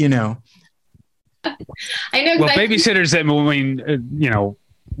 I know. Well, babysitters, I mean,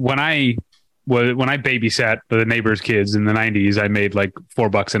 when I babysat the neighbors' kids in the 90s, I made like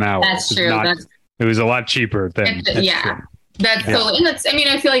 $4 an hour. That's true. It was a lot cheaper than. That's totally. And that's, I mean,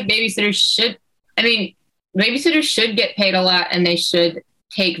 I feel like babysitters should get paid a lot, and they should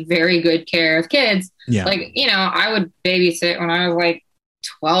take very good care of kids. Yeah. Like, I would babysit when I was like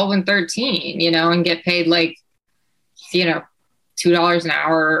 12 and 13, and get paid like, $2 an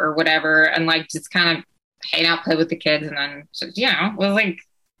hour or whatever, and like just kind of hang out, play with the kids, and then was like,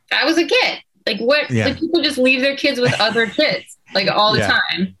 I was a kid. Like what? Like people just leave their kids with other kids like all the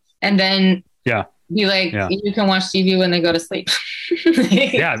time, and then be like, you can watch TV when they go to sleep.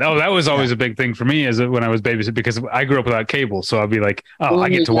 That was always a big thing for me when I was babysitting, because I grew up without cable, so I'd be like, I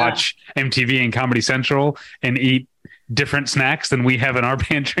get to watch MTV and Comedy Central and eat different snacks than we have in our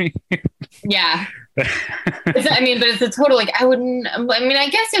pantry. But it's a total, like, I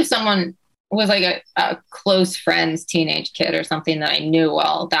guess if someone was like a close friend's teenage kid or something that I knew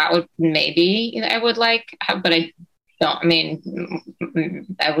well, that would maybe I would like, but I don't,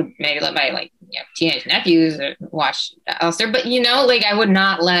 I would maybe let my teenage nephews watch Alistair, but I would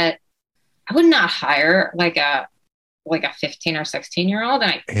not hire like a 15 or 16-year-old,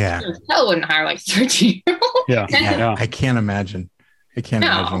 and I hell wouldn't hire like 13-year-old. I can't imagine.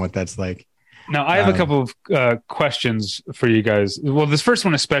 Imagine what that's like. Now, I have a couple of questions for you guys. Well, this first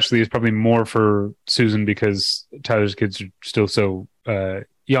one especially is probably more for Susan, because Tyler's kids are still so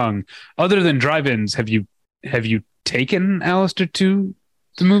young. Other than drive-ins, have you taken Alistair to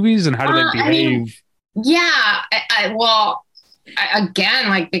the movies, and how do they behave? Again,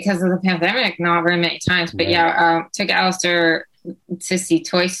 like because of the pandemic, not very many times, but took Alistair to see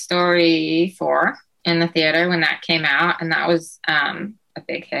Toy Story 4 in the theater when that came out, and that was a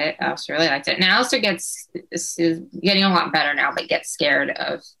big hit. Alistair really liked it. And Alistair is getting a lot better now, but gets scared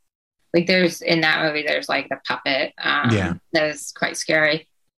of, like, there's in that movie, there's like the puppet that is quite scary,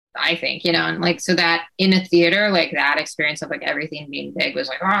 I think, and like, so that in a theater, like that experience of like everything being big was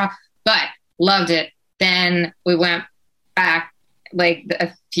like, but loved it. Then we went back like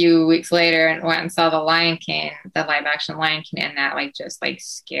a few weeks later and went and saw the Lion King, the live action Lion King, and that like just like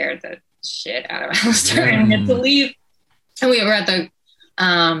scared the shit out of Alistair and we had to leave. And we were at the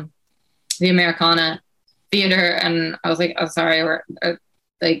Americana theater, and I was like, oh, sorry, we're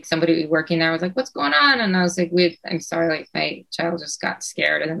like somebody working there was like, what's going on? And I was like, I'm sorry, like my child just got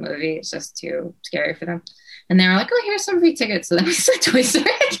scared of the movie. It's just too scary for them. And they were like, oh, here's some free tickets. So then we saw Toy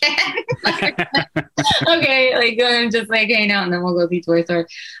Story again. Okay, like go and just like hang out, and then we'll go see Toy Story.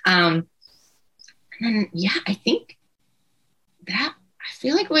 And then I think that I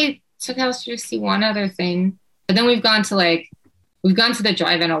feel like we took us to see one other thing, but then we've gone to the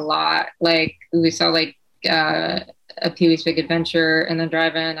drive-in a lot. Like we saw like a Pee-wee's Big Adventure in the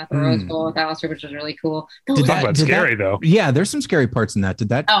drive-in at the Rose Bowl with Alistair, which was really cool. Scary though. Yeah, there's some scary parts in that. Did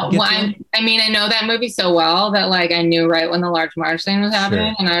that? I know that movie so well that like I knew right when the large march scene was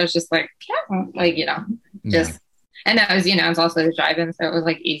happening, and I was just like, and that was it's also the drive-in, so it was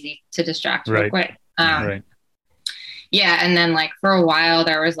like easy to distract real quick. And then like for a while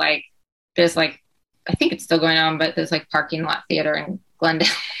there was like this like, I think it's still going on, but there's like parking lot theater in Glendale,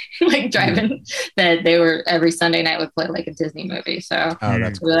 like driving that they were every Sunday night would play like a Disney movie. So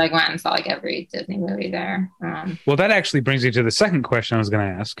we like went and saw like every Disney movie there. Well, that actually brings me to the second question I was going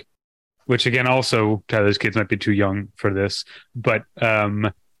to ask, which again, also Tyler's kids might be too young for this, but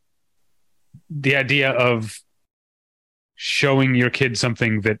the idea of showing your kids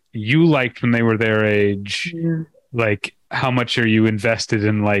something that you liked when they were their age, like how much are you invested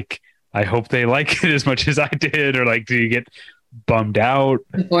in, like, I hope they like it as much as I did, or like, do you get bummed out?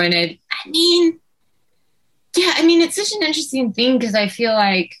 Disappointed. It's such an interesting thing because I feel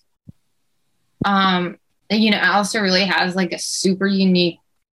like, Alistair really has like a super unique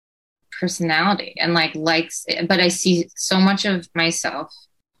personality and like likes it, but I see so much of myself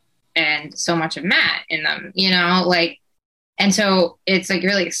and so much of Matt in them, like, and so it's like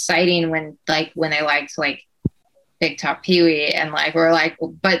really exciting when they liked like Big Top Pee-wee and like we're like,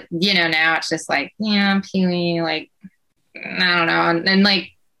 but now it's just like, yeah, Pee-wee, like I don't know, and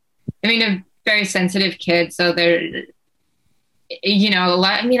like I mean a very sensitive kid, so they're a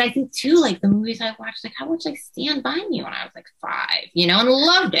lot. I mean, I think too, like the movies I watched, like I watched like Stand By Me when I was like 5, and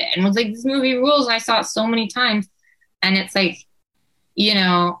loved it and was like, this movie rules. I saw it so many times, and it's like,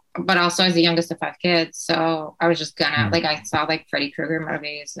 but also as the youngest of 5 kids, so I was just gonna like I saw like Freddy Krueger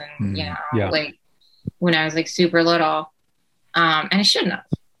movies and like when I was like super little, and I shouldn't have.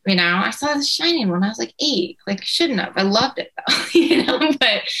 I saw The Shining when I was like 8. Like, shouldn't have. I loved it though,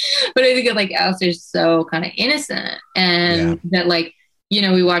 But I think of like Alistair's so kind of innocent, and that like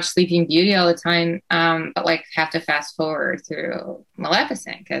we watch Sleeping Beauty all the time, but like have to fast forward through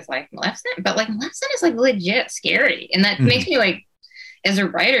Maleficent because Maleficent is like legit scary, and that makes me like as a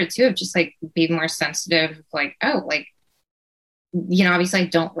writer too, just like be more sensitive. Like, oh, like obviously I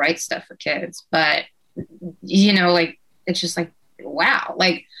don't write stuff for kids, but like it's just like, wow,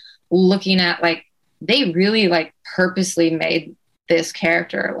 like looking at like they really like purposely made this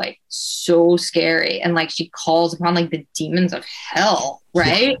character like so scary, and like she calls upon like the demons of hell,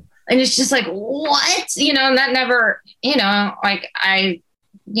 right? And it's just like, what, and that never, like I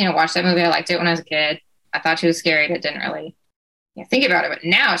watched that movie. I liked it when I was a kid. I thought she was scary, but didn't really think about it. But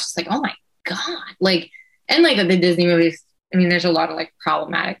now it's just like, oh my god, like, and like the Disney movies, I mean there's a lot of like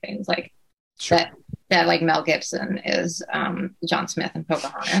problematic things like that like Mel Gibson is John Smith in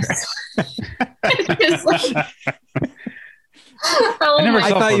Pocahontas. It's like, I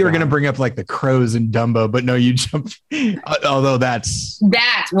thought you were going to bring up like the crows and Dumbo, but no, you jumped. Although that's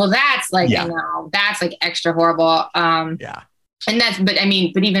like, that's like extra horrible. And but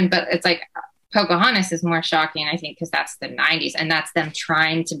it's like Pocahontas is more shocking, I think, because that's the 90s and that's them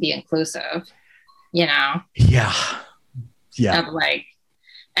trying to be inclusive, Yeah. Of like,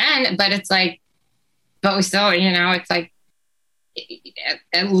 but it's like, but we still, it's like,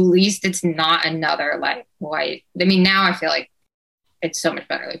 at least it's not another like white. I mean, now I feel like it's so much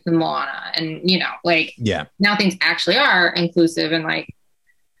better, like with Moana, and now things actually are inclusive and like,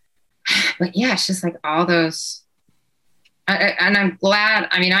 but yeah, it's just like all those. And I'm glad.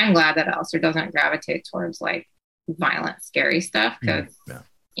 I mean, I'm glad that Alistair doesn't gravitate towards like violent, scary stuff because that's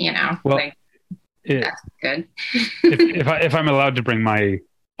good. if I'm allowed to bring my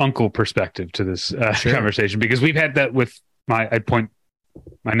uncle perspective to this conversation, because we've had that with my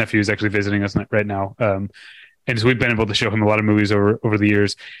nephew is actually visiting us right now, and so we've been able to show him a lot of movies over the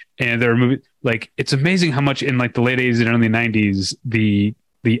years, and there are movies like, it's amazing how much in like the late 80s and early 90s the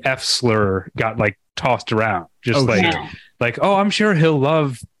F slur got like tossed around, just like oh, I'm sure he'll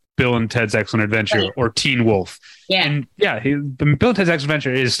love Bill and Ted's Excellent Adventure or Teen Wolf, and Bill and Ted's Excellent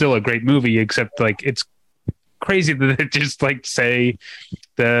Adventure is still a great movie, except like it's crazy that they just like say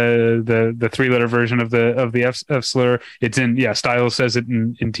the 3-letter version of the F slur. It's in Styles says it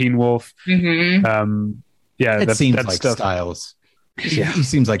in Teen Wolf. That seems like stuff. Styles. He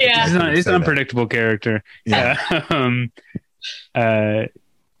seems like he's an unpredictable character. So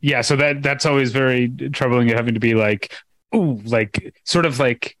that's always very troubling, having to be like, ooh, like sort of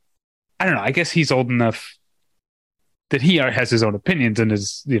like, I don't know, I guess he's old enough that he has his own opinions and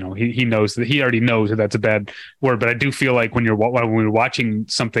is, he knows that he already knows that that's a bad word. But I do feel like when we're watching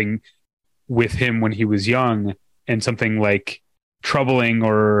something with him when he was young and something like troubling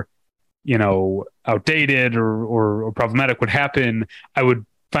or, outdated or problematic would happen, I would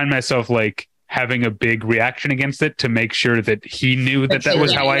find myself like having a big reaction against it to make sure that he knew that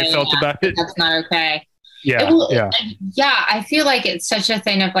was how I felt about it. That's not okay. I feel like it's such a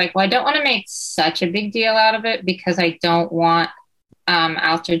thing of like, well, I don't want to make such a big deal out of it because I don't want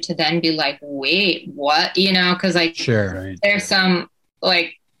Alistair to then be like, wait, what? Because like there's some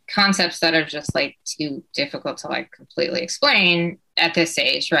like concepts that are just like too difficult to like completely explain at this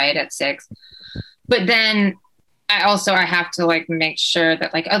age, right? At 6. But then I have to like make sure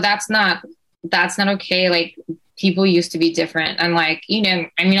that like, oh, that's not okay. Like people used to be different. And like,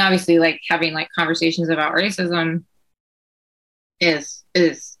 obviously like having like conversations about racism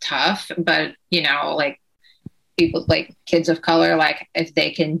is tough, but like people like kids of color, like if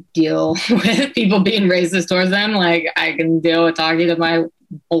they can deal with people being racist towards them, like I can deal with talking to my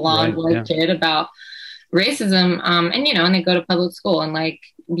blonde white kid about racism. And they go to public school and like,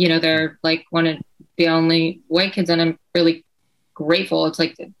 they're like one of the only white kids, and I'm really grateful. It's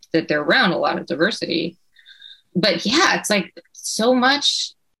like that they're around a lot of diversity, but it's like so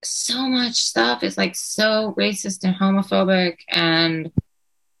much so much stuff is like so racist and homophobic, and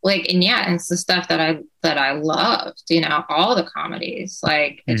like, and yeah, and it's the stuff that I loved, you know, all the comedies,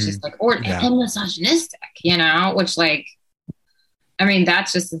 like it's just like, or and misogynistic, you know, which like, I mean,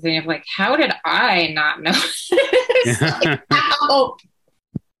 that's just the thing of like, how did I not know this? Like, how?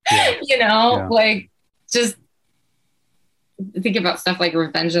 You know, like just think about stuff like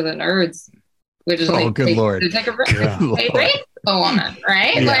Revenge of the Nerds, which is like, good Lord. It's like a rape a woman,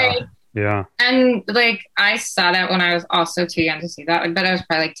 right? Like, and like I saw that when I was also too young to see that. Like, but I was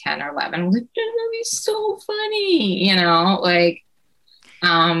probably like 10 or 11. Like, that movie's so funny, you know, like,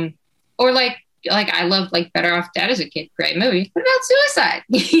 or like I loved like Better Off Dead as a kid. Great movie. What about suicide?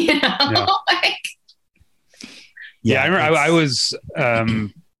 You know, like. Yeah, I remember I was.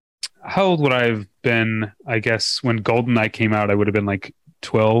 How old would I have been? I guess when GoldenEye came out, I would have been like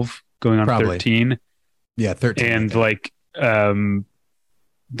 12, going on 13. Yeah, 13. And like,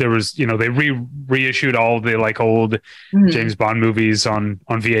 there was, you know, they reissued all the like old James Bond movies on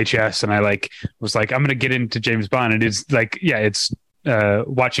VHS, and I like was like, I'm gonna get into James Bond, and it's like, yeah, it's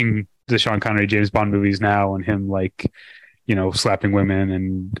watching the Sean Connery James Bond movies now, and him like, you know, slapping women,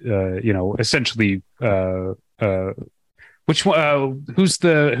 and you know, essentially. Which one? Who's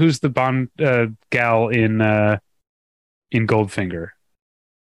the Bond gal in Goldfinger?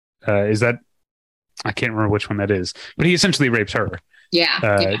 Is that, I can't remember which one that is, but he essentially rapes her.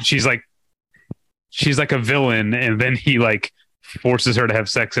 Yeah. She's like a villain, and then he like forces her to have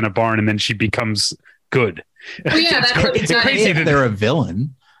sex in a barn, and then she becomes good. Well, yeah, it's crazy that they're a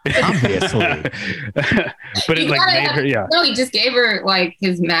villain. Obviously, but it like made her. Yeah. No, he just gave her like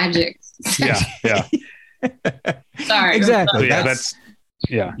his magic. Yeah. Sorry. Exactly. Yeah, that's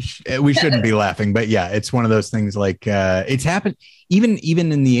we shouldn't be laughing, but yeah, it's one of those things like it's happened even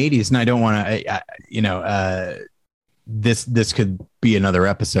in the 80s, and I don't want to you know, this could be another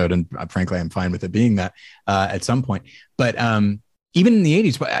episode, and frankly I'm fine with it being that at some point, but even in the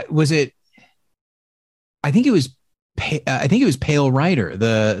 80s, was it, I think it was Pale Rider,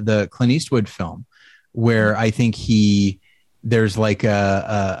 the Clint Eastwood film, where I think there's like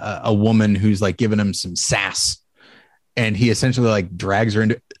a woman who's like giving him some sass, and he essentially like drags her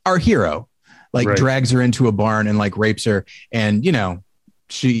into, our hero, like drags her into a barn and like rapes her. And, you know,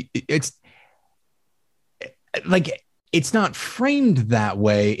 it's like, it's not framed that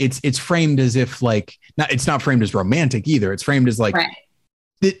way. It's framed as if like, it's not framed as romantic either. It's framed as like,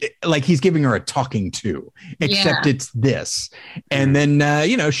 like he's giving her a talking to, except it's this. And then,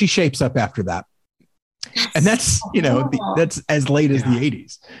 you know, she shapes up after that. And that's, you know, that's as late as the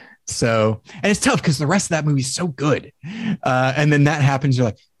 80s. So, and it's tough because the rest of that movie is so good. And then that happens. You're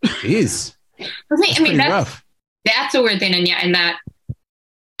like, geez. I mean, that's a weird thing. And yeah, and that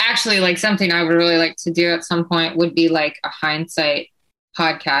actually like something I would really like to do at some point would be like a hindsight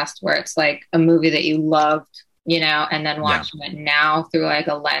podcast where it's like a movie that you loved, you know, and then watching it now through like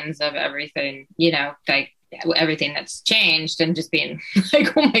a lens of everything, you know, like everything that's changed, and just being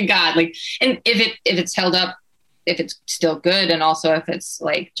like, oh my God, like, and if it's held up, if it's still good, and also if it's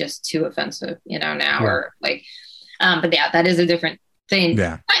like just too offensive, you know, now or like, but yeah, that is a different thing.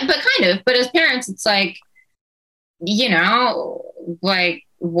 Yeah. But as parents, it's like, you know, like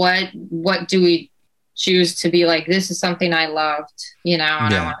what do we choose to be like, this is something I loved, you know,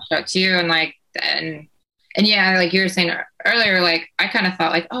 and I want to show it to you, and like, and yeah, like you were saying earlier, like I kind of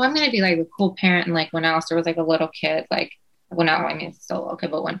thought like, oh, I'm going to be like a cool parent. And like when Alistair was like a little kid, like, well, now, I mean, it's still a little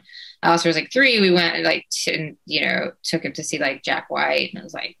kid, but when Alistair was like 3, we went like to, you know, took him to see like Jack White, and I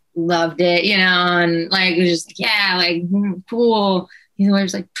was like, loved it, you know, and like, it was just, yeah, like cool. He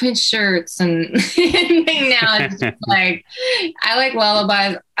wears like Prince shirts, and now it's just like, I like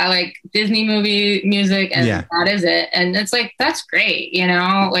lullabies, I like Disney movie music, and that is it. And it's like, that's great, you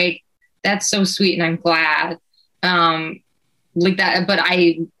know, like, that's so sweet, and I'm glad. Like that, but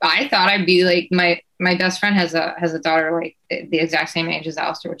I thought I'd be like, my best friend has a daughter like the exact same age as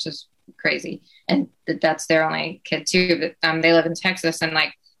Alistair, which is crazy, and that's their only kid too. But they live in Texas, and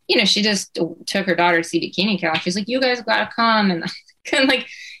like, you know, she just took her daughter to see Bikini Kill, and she's like, you guys gotta come, and like,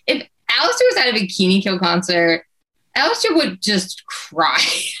 if Alistair was at a Bikini Kill concert, Alistair would just cry.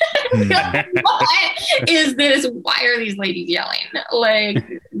 Like, what is this? Why are these ladies yelling? Like,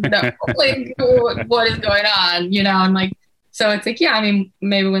 no, like, what is going on? You know, and like, so it's like, yeah, I mean,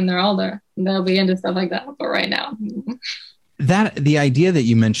 maybe when they're older, they'll be into stuff like that. But right now, that the idea that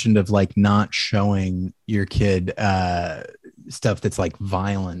you mentioned of like not showing your kid stuff that's like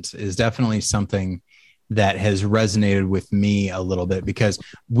violent is definitely something that has resonated with me a little bit, because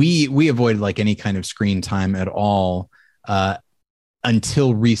we avoided like any kind of screen time at all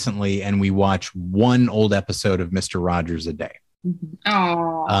until recently. And we watch one old episode of Mr. Rogers a day.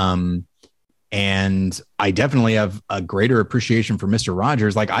 Oh, And I definitely have a greater appreciation for Mr.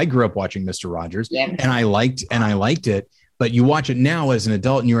 Rogers. Like I grew up watching Mr. Rogers yeah. and I liked it. But you watch it now as an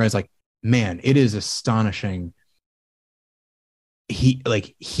adult and you realize like, man, it is astonishing. He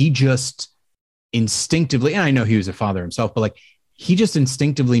just instinctively, and I know he was a father himself, but like he just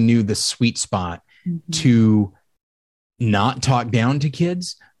instinctively knew the sweet spot to not talk down to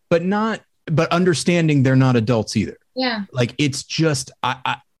kids, but understanding they're not adults either. Yeah. Like it's just,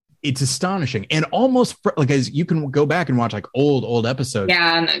 it's astonishing. And almost like, as you can go back and watch like old episodes.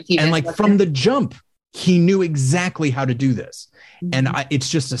 Yeah. And like from the jump, he knew exactly how to do this. And it's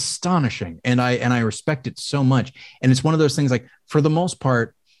just astonishing. And I respect it so much. And it's one of those things like for the most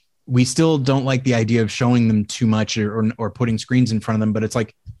part, we still don't like the idea of showing them too much or putting screens in front of them, but it's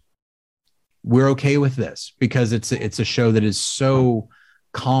like, we're okay with this because it's a show that is so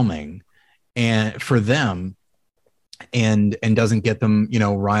calming and for them and doesn't get them,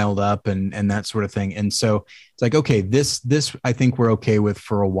 riled up and that sort of thing. And so it's like, okay, this I think we're okay with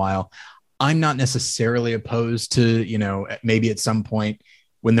for a while. I'm not necessarily opposed to, maybe at some point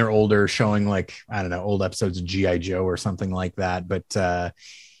when they're older showing like, I don't know, old episodes of G.I. Joe or something like that. But,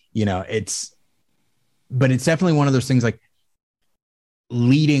 it's definitely one of those things like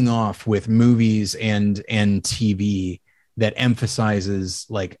leading off with movies and TV that emphasizes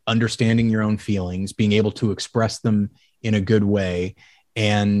like understanding your own feelings, being able to express them in a good way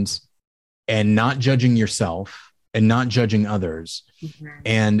and not judging yourself and not judging others.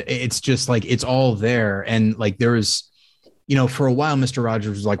 And it's just like, it's all there. And like, there was, for a while, Mr.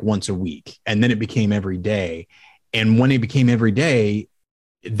 Rogers was like once a week and then it became every day. And when it became every day,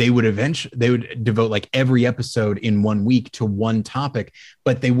 they would devote like every episode in 1 week to one topic,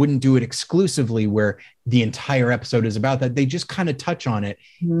 but they wouldn't do it exclusively where the entire episode is about that. They just kind of touch on it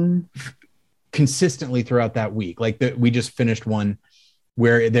consistently throughout that week. Like we just finished one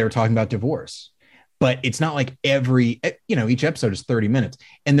where they were talking about divorce, but it's not like each episode is 30 minutes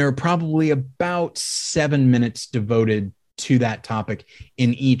and there are probably about 7 minutes devoted to that topic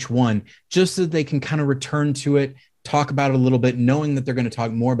in each one, just so they can kind of return to it, talk about it a little bit, knowing that they're going to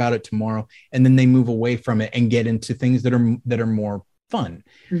talk more about it tomorrow. And then they move away from it and get into things that are more fun.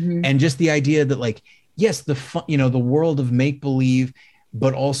 And just the idea that like, yes, the fun, the world of make-believe,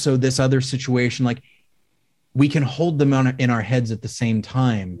 but also this other situation, like we can hold them in our heads at the same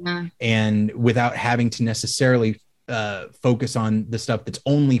time and without having to necessarily focus on the stuff that's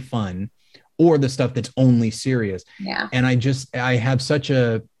only fun or the stuff that's only serious. Yeah. And I have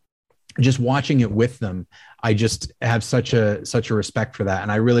just watching it with them, I just have such a respect for that.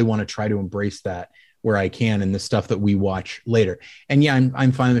 And I really want to try to embrace that where I can in the stuff that we watch later. And yeah,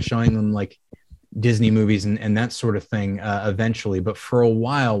 I'm fine with showing them like Disney movies and that sort of thing eventually. But for a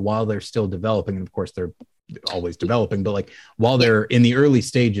while they're still developing, and of course they're always developing, but like while they're in the early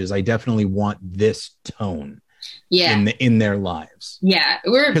stages, I definitely want this tone in their lives. Yeah.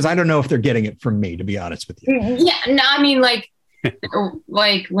 Because I don't know if they're getting it from me, to be honest with you. Yeah. No, I mean like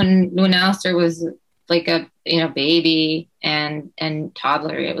when Alistair was like a baby and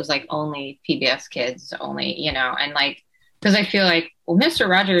toddler, it was like only PBS Kids, only and like because I feel like Mr.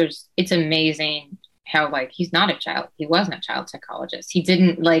 Rogers, it's amazing how like he's not a child, he wasn't a child psychologist, he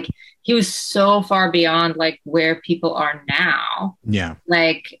didn't like, he was so far beyond like where people are now,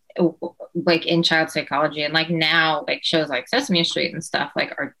 like in child psychology. And like now like shows like Sesame Street and stuff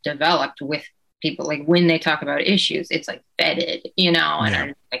like are developed with people, like when they talk about issues, it's like vetted,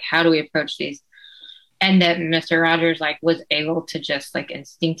 and like how do we approach these? And that Mr. Rogers like was able to just like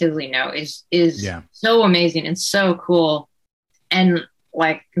instinctively know is so amazing and so cool. And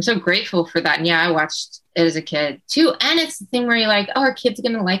like I'm so grateful for that. And yeah, I watched it as a kid too. And it's the thing where you're like, oh, our kids are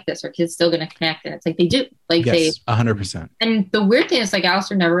gonna like this, our kids still gonna connect. And it's like they do. Like yes, 100%. And the weird thing is like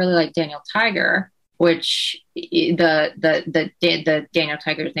Alistair never really liked Daniel Tiger, which the Daniel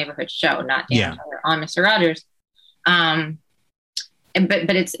Tiger's Neighborhood show, not Daniel Tiger on Mr. Rogers. But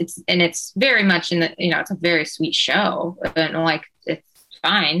it's very much in the it's a very sweet show and like it's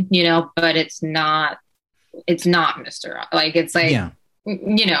fine, but it's not Mr. Like it's like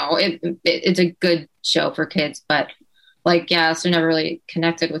it's a good show for kids, but like so never really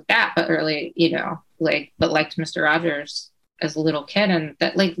connected with that, but really but liked Mr. Rogers as a little kid, and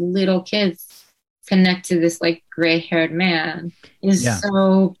that like little kids connect to this like gray-haired man is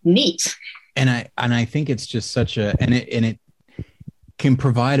so neat. And I think it's just such a and it can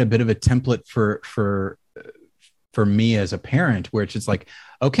provide a bit of a template for me as a parent, where it's just like,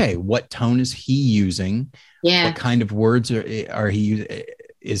 okay, what tone is he using? What kind of words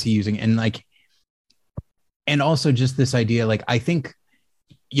is he using? And like, and also just this idea, like, I think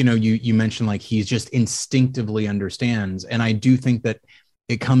you mentioned like he's just instinctively understands, and I do think that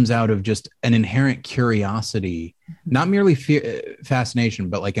it comes out of just an inherent curiosity, not merely fascination,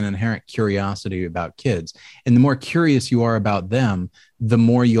 but like an inherent curiosity about kids. And the more curious you are about them, the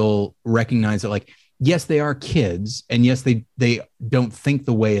more you'll recognize that, like, yes, they are kids, and yes, they don't think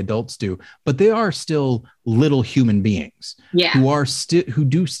the way adults do, but they are still little human beings who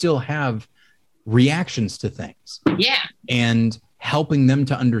do still have reactions to things. Yeah. And helping them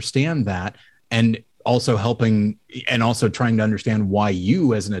to understand that, and also trying to understand why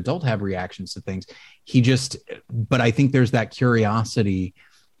you as an adult have reactions to things. But I think there's that curiosity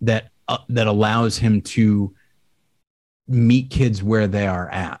that allows him to meet kids where they are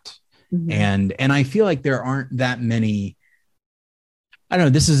at. Mm-hmm. And I feel like there aren't that many. I don't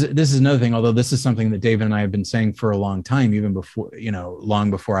know. This is another thing, although this is something that David and I have been saying for a long time, even before,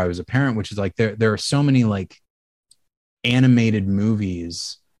 long before I was a parent, which is like, there are so many like animated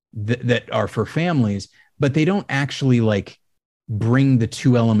movies that are for families, but they don't actually like bring the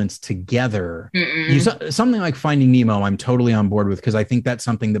two elements together. Something like Finding Nemo, I'm totally on board with, because I think that's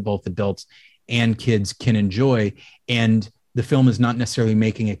something that both adults and kids can enjoy. And the film is not necessarily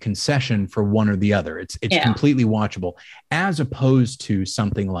making a concession for one or the other. It's completely watchable, as opposed to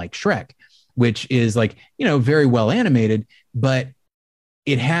something like Shrek, which is like, very well animated, but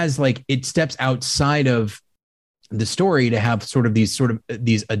it has like, it steps outside of the story to have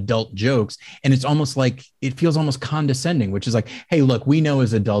these adult jokes. And it's almost like, it feels almost condescending, which is like, hey, look, we know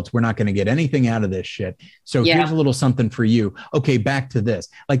as adults, we're not going to get anything out of this shit. So here's a little something for you. Okay, back to this.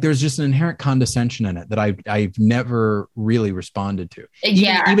 Like, there's just an inherent condescension in it that I've never really responded to.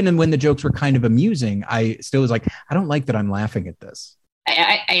 Yeah. Even when the jokes were kind of amusing, I still was like, I don't like that I'm laughing at this.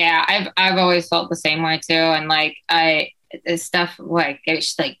 I've always felt the same way too. And like, stuff like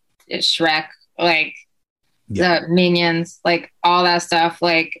Shrek, like, the Minions, like all that stuff,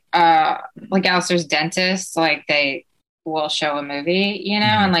 like Alistair's dentist, like they will show a movie,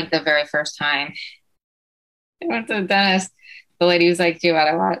 and like the very first time I went to the dentist, the lady was like, do you want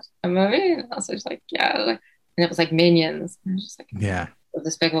to watch a movie? And Alistair's like, yeah. And it was like Minions. And I was just like, yeah,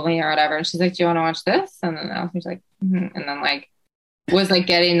 Despicable Me or whatever. And she's like, do you want to watch this? And then Alistair's like, and then like was like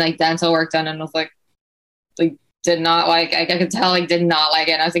getting like dental work done, and was like did not like, I could tell, like, did not like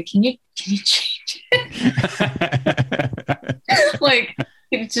it. And I was like, can you change it? Like,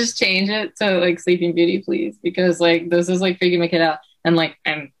 just change it to like Sleeping Beauty, please, because like this is like freaking my kid out. And like,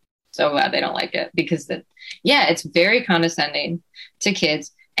 I'm so glad they don't like it, because it's very condescending to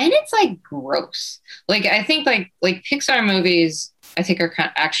kids, and it's like gross. Like, I think like Pixar movies, I think are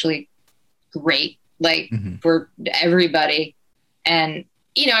actually great, like for everybody. And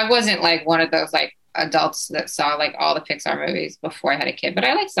I wasn't like one of those like adults that saw like all the Pixar movies before I had a kid, but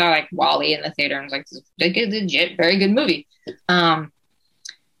I like saw like WALL-E in the theater, and was like, this is a legit, very good movie.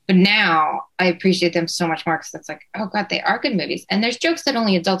 But now I appreciate them so much more, because it's like, oh god, they are good movies, and there's jokes that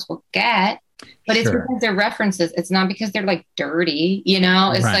only adults will get, but it's because they're references. It's not because they're like dirty,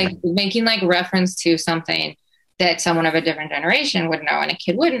 it's like making like reference to something that someone of a different generation would know and a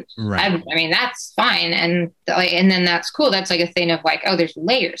kid wouldn't. I mean, that's fine. And like, and then that's cool. That's like a thing of like, oh, there's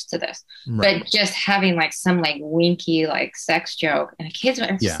layers to this. But just having like some like winky, like sex joke, and a kid's,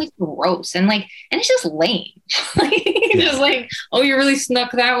 it's just like gross. And like, and it's just lame. Just like, oh, you really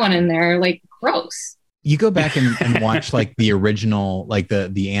snuck that one in there. Like, gross. You go back and watch like the original, like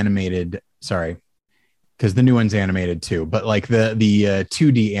the animated, because the new one's animated too, but like the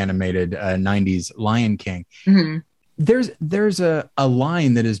 2D animated 90s Lion King, there's a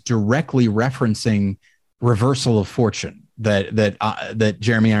line that is directly referencing Reversal of Fortune that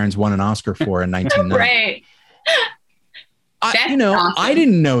Jeremy Irons won an Oscar for in 1990. Right. Awesome. I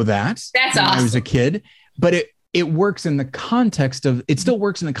didn't know that. That's when awesome. I was a kid, but it works in the context of, it still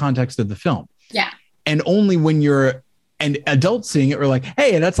works in the context of the film. Yeah. And only when you're and adults seeing it were like,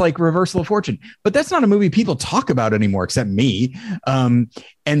 hey, that's like Reversal of Fortune. But that's not a movie people talk about anymore, except me. And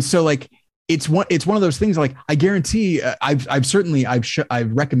so like, it's one of those things, like, I guarantee I've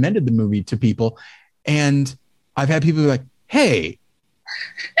recommended the movie to people, and I've had people be like, hey,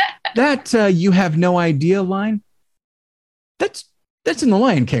 that you have no idea line, that's in The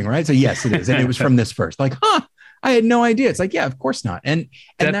Lion King, right? So yes, it is. And it was from this first, like, I had no idea. It's like, yeah, of course not. And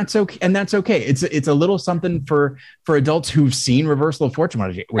that's okay. And that's okay. It's a little something for adults who've seen Reversal of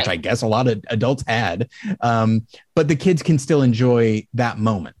Fortune, which I guess a lot of adults had. But the kids can still enjoy that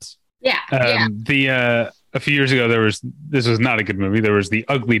moment. Yeah. A few years ago, this was not a good movie. There was the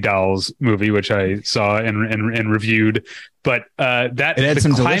Ugly Dolls movie, which I saw and reviewed. But it had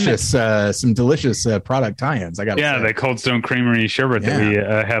some delicious product tie-ins. I got the Cold Stone Creamery sherbet that we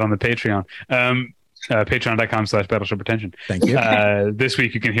had on the Patreon. Patreon.com/Battleship Retention. Thank you. This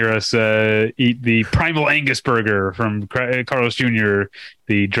week you can hear us eat the Primal Angus burger from Carlos Jr.,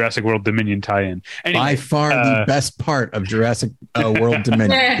 the Jurassic World Dominion tie-in. Anyway, by far the best part of Jurassic World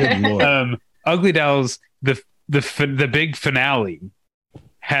Dominion. Good Lord. Ugly Dolls, the big finale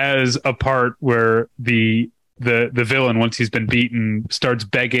has a part where the villain, once he's been beaten, starts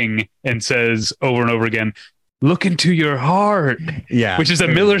begging and says over and over again, "Look into your heart." Yeah. Which is a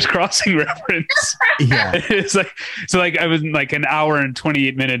Miller's Crossing reference. Yeah. It's like, so like I was like an hour and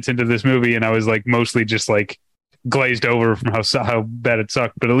 28 minutes into this movie and I was like mostly just like glazed over from how bad it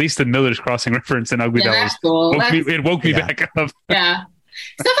sucked. But at least the Miller's Crossing reference in Ugly Dolls cool. woke me back up. Yeah.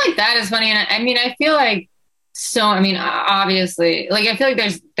 Stuff like that is funny. And I mean, I feel like obviously, like I feel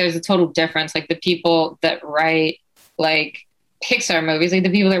like there's a total difference. Like the people that write like Pixar movies, like the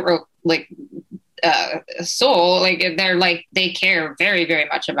people that wrote like Soul, like they're like they care very, very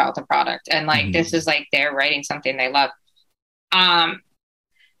much about the product, and like this is like they're writing something they love.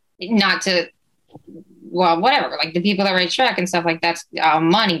 Not to, well, whatever. Like the people that write Shrek and stuff like that's a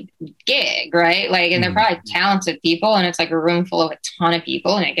money gig, right? Like, and they're probably talented people, and it's like a room full of a ton of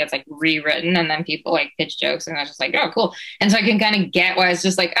people, and it gets like rewritten, and then people like pitch jokes, and I was just like, oh, cool. And so I can kind of get why it's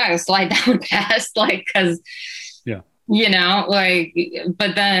just like, oh, slide down past, like, because, you know, like,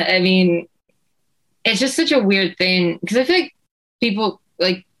 but then I mean, it's just such a weird thing because I feel like people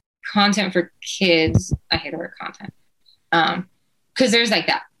like content for kids. I hate the word content, because there's like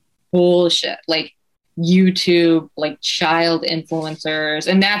that bullshit, like YouTube, like child influencers,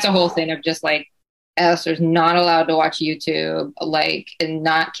 and that's a whole thing of just like Esther's not allowed to watch YouTube, like, and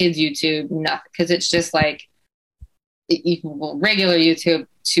not kids YouTube, nothing, because it's just like regular YouTube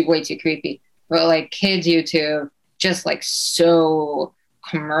way too creepy, but like kids YouTube just like so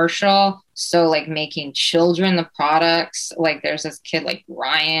commercial, so like making children the products. Like there's this kid like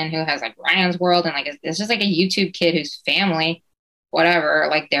Ryan who has like Ryan's World, and like it's just like a YouTube kid whose family, whatever,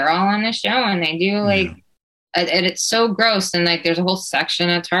 like they're all on the show and they do like and it's so gross. And like there's a whole section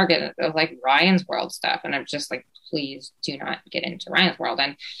at Target of like Ryan's World stuff, and I'm just like, please do not get into Ryan's World.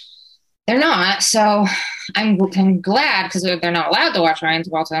 And they're not, so I'm glad, because they're not allowed to watch Ryan's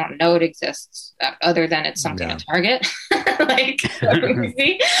World, so I don't know it exists other than it's something at Target. Like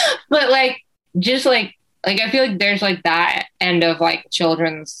but like just like I feel like there's like that end of like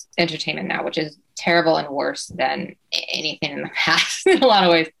children's entertainment now, which is terrible and worse than anything in the past in a lot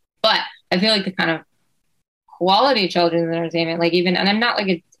of ways. But I feel like the kind of quality of children's entertainment, like even, and I'm not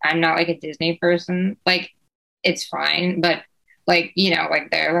like a Disney person, like it's fine, but like, you know, like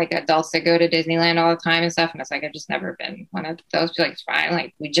they're like adults that go to Disneyland all the time and stuff, and it's like I've just never been one of those. Like it's fine,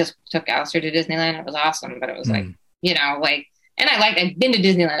 like we just took Alistair to Disneyland, it was awesome, but it was like, you know, like, and I've been to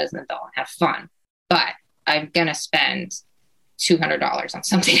Disneyland as an adult and have fun, but I'm gonna spend $200 on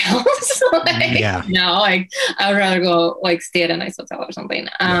something else. Like, no, like I would rather go like stay at a nice hotel or something.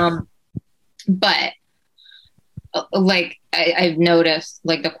 But like I've noticed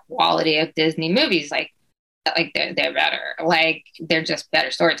like the quality of Disney movies, like they're better, like they're just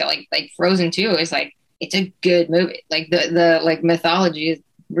better storytelling. Like Frozen 2 is like, it's a good movie, like the like mythology is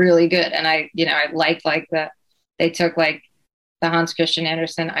really good, and I liked like that they took like the Hans Christian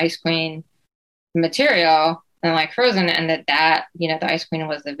Andersen Ice Queen material and like Frozen, and that you know, the Ice Queen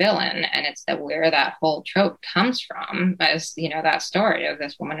was the villain, and it's that where that whole trope comes from, as you know, that story of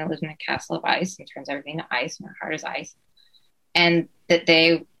this woman who lives in a castle of ice and turns everything to ice, and her heart is ice. And that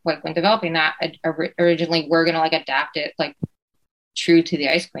they, like when developing that, originally were going to like adapt it like true to the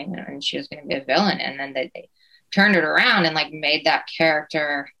Ice Queen, and she was going to be a villain, and then they turned it around and like made that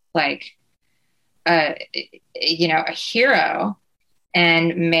character like you know, a hero,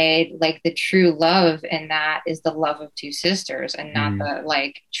 and made like the true love in that is the love of two sisters, and not the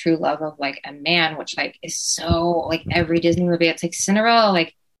like true love of like a man, which like is so like every Disney movie. It's like Cinderella,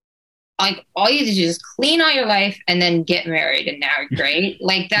 like all you do is just clean all your life and then get married, and now you're great.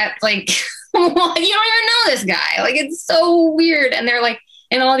 Like that's like well, you don't even know this guy. Like it's so weird. And they're like,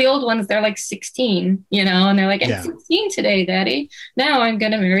 and all the old ones, they're like 16, you know, and they're like, I'm 16 today, Daddy. Now I'm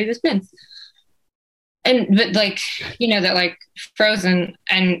gonna marry this prince. And but like, you know, that like Frozen,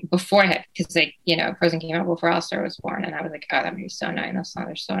 and before it, because like, you know, Frozen came out before Elsa was born, and I was like, oh, that movie's so annoying. Those songs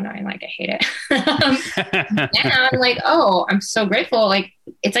are so annoying. Like I hate it. Now I'm like, oh, I'm so grateful. Like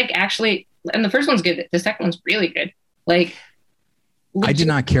it's like actually, and the first one's good. The second one's really good. Like I did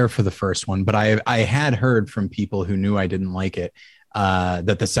not care for the first one, but I had heard from people who knew I didn't like it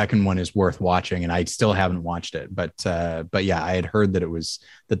that the second one is worth watching, and I still haven't watched it. But yeah, I had heard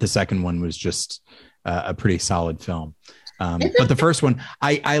that the second one was just a pretty solid film. But the first one,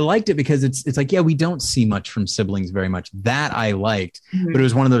 I liked it because it's like, yeah, we don't see much from siblings very much. That I liked, but it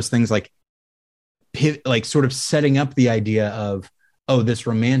was one of those things like like sort of setting up the idea of, oh, this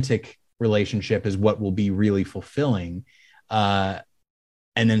romantic relationship is what will be really fulfilling. And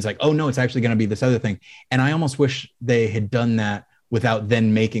then it's like, oh no, it's actually going to be this other thing. And I almost wish they had done that without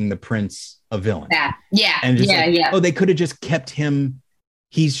then making the prince a villain. Yeah. And just oh, they could have just kept him.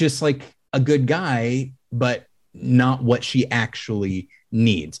 He's just like a good guy, but not what she actually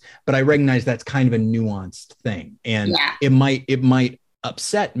needs. But I recognize that's kind of a nuanced thing. And it might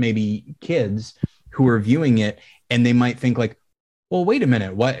upset maybe kids who are viewing it, and they might think like, well, wait a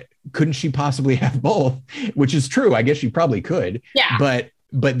minute, what, couldn't she possibly have both? Which is true. I guess she probably could. Yeah.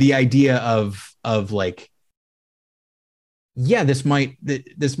 But the idea of like, yeah, this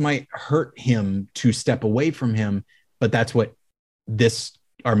might hurt him to step away from him, but that's what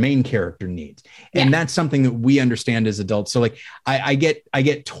our main character needs. And that's something that we understand as adults. So like, I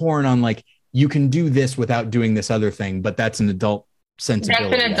get torn on like, you can do this without doing this other thing, but that's an adult sensibility.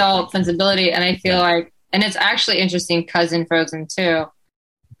 That's an adult sensibility. And I feel like, and it's actually interesting, because in Frozen 2,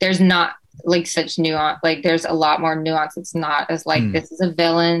 there's not like such nuance. Like there's a lot more nuance. It's not as like, this is a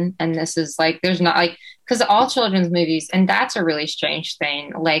villain and this is like, there's not like, because all children's movies, and that's a really strange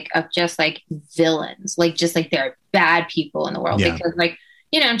thing, like of just like villains, like just like there are bad people in the world. Because like,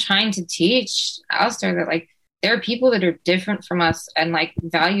 I'm trying to teach Alistair that like there are people that are different from us and like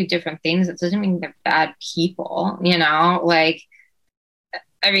value different things. It doesn't mean they're bad people, like,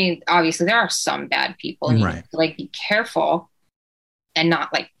 I mean, obviously there are some bad people, and you like be careful and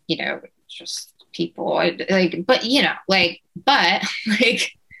not like, just people like, but but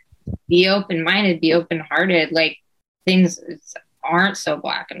be open-minded, be open-hearted, like things aren't so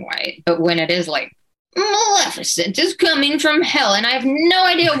black and white. But when it is like, Maleficent is coming from hell and I have no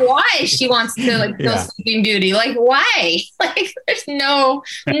idea why she wants to like kill Sleeping Beauty, like why? Like there's no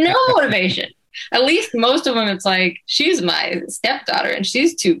motivation. At least most of them, it's like, she's my stepdaughter and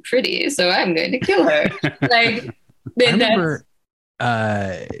she's too pretty, so I'm going to kill her. Like, I remember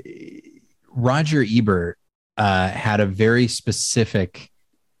Roger Ebert had a very specific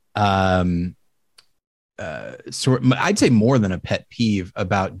I'd say more than a pet peeve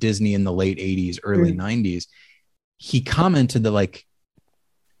about Disney in the late 80s, early 90s. He commented that like,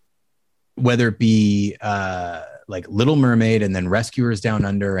 whether it be like Little Mermaid and then Rescuers Down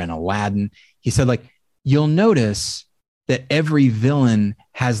Under and Aladdin, he said like, you'll notice that every villain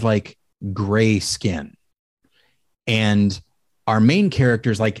has like gray skin, and our main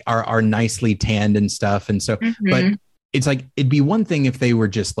characters like are nicely tanned and stuff. And so, but it's like, it'd be one thing if they were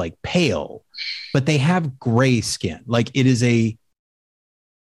just like pale, but they have gray skin. Like it is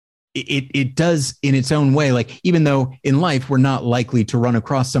it does in its own way. Like, even though in life we're not likely to run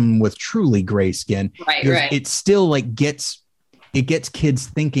across someone with truly gray skin, it still like gets kids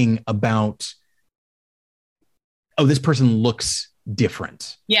thinking about, oh, this person looks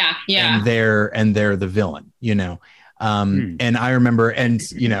different. Yeah. And they're the villain, and I remember, and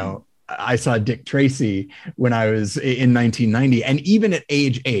I saw Dick Tracy when I was in 1990, and even at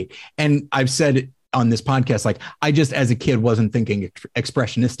age 8, and I've said on this podcast, like, I just as a kid wasn't thinking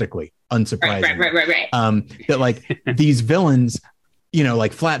expressionistically, unsurprisingly. Right. That like these villains,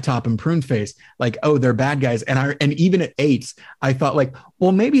 like Flat Top and Prune Face, like, oh, they're bad guys. And even at 8, I thought like,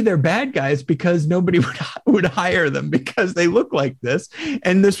 well, maybe they're bad guys because nobody would hire them because they look like this,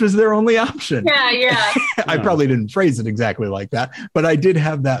 and this was their only option. Yeah. I probably didn't phrase it exactly like that, but I did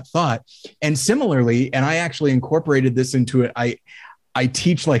have that thought. And similarly, and I actually incorporated this into it. I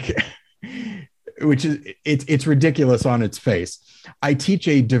teach like, which is it's ridiculous on its face. I teach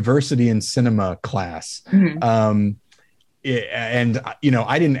a diversity in cinema class. And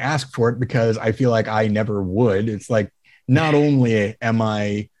I didn't ask for it because I feel like I never would. It's like, not only am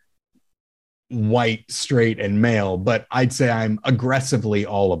I white, straight, and male, but I'd say I'm aggressively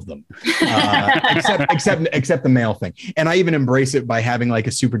all of them, except the male thing. And I even embrace it by having like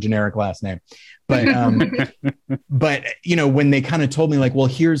a super generic last name. But when they kind of told me like, well,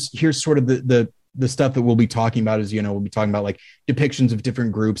 here's sort of the stuff that we'll be talking about is, we'll be talking about like depictions of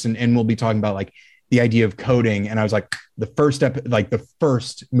different groups, and we'll be talking about like the idea of coding. And I was like, the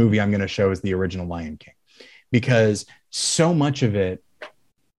first movie I'm going to show is the original Lion King, because so much of it,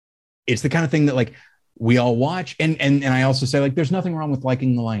 it's the kind of thing that like we all watch. And I also say like, there's nothing wrong with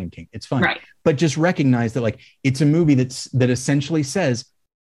liking the Lion King. It's fun, but just recognize that like, it's a movie that essentially says,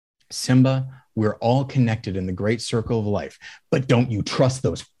 Simba, we're all connected in the great circle of life, but don't you trust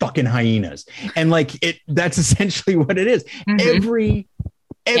those fucking hyenas. And like, that's essentially what it is. Every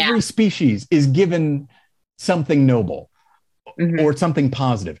species is given something noble or something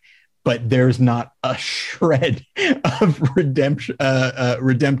positive, but there's not a shred of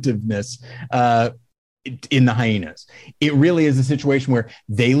redemptiveness in the hyenas. It really is a situation where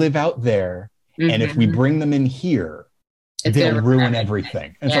they live out there And if we bring them in here, It's they'll gonna ruin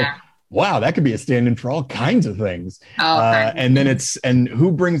everything. And it's like, wow, that could be a stand-in for all kinds of things. And then and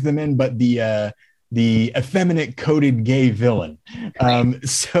who brings them in but the effeminate coded gay villain.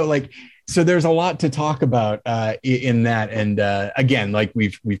 So there's a lot to talk about in that. And again, like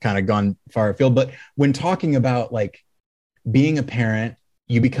we've kind of gone far afield, but when talking about like being a parent,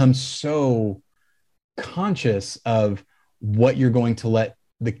 you become so conscious of what you're going to let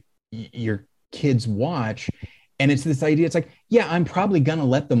your kids watch. And it's this idea, it's like, yeah, I'm probably going to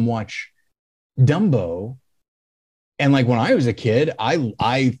let them watch Dumbo. And like when I was a kid, I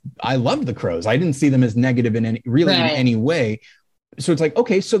loved the Crows. I didn't see them as negative in any way. So it's like,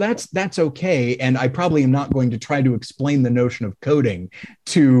 okay, so that's okay. And I probably am not going to try to explain the notion of coding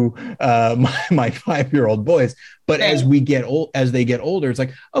to my 5-year-old boys. But as they get older, it's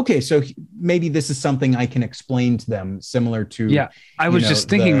like, okay, so maybe this is something I can explain to them, similar to. Yeah, I was just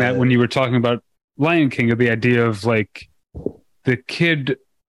thinking that when you were talking about Lion King, of the idea of like the kid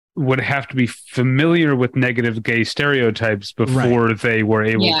would have to be familiar with negative gay stereotypes before they were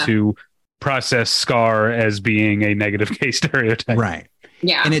able to process Scar as being a negative gay stereotype. Right.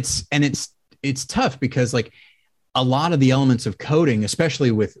 Yeah. And it's tough because like a lot of the elements of coding,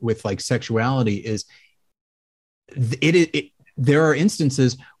 especially with like sexuality, is there are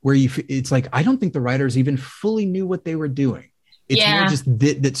instances where it's like, I don't think the writers even fully knew what they were doing. It's more just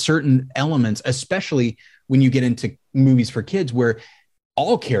that certain elements, especially when you get into movies for kids, where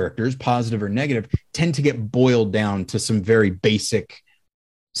all characters, positive or negative, tend to get boiled down to some very basic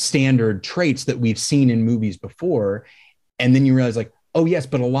standard traits that we've seen in movies before. And then you realize like, oh yes,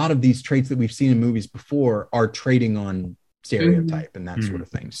 but a lot of these traits that we've seen in movies before are trading on stereotype and that sort of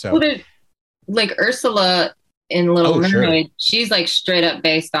thing. So like Ursula in Little Mermaid, she's like straight up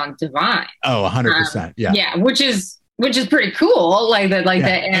based on divine. Oh, 100%. Yeah. Which is pretty cool. Like that,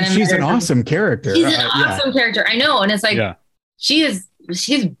 and she's an awesome character. She's an awesome character. I know. And it's like, she's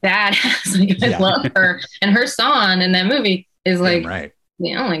badass. Like I love her. And her song in that movie is like,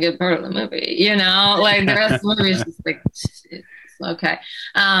 the only good part of the movie, like the rest of the movie is just like, okay.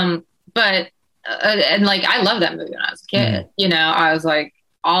 But and like, I love that movie when I was a kid, I was like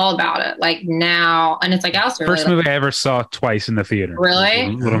all about it. Like now, and it's like, I also first movie I ever saw twice in the theater. Really?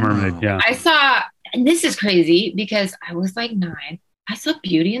 Little Mermaid. Yeah. I saw, and this is crazy because I was like 9. I saw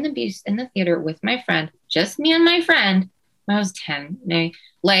Beauty and the Beast in the theater with my friend, just me and my friend. When I was 10, maybe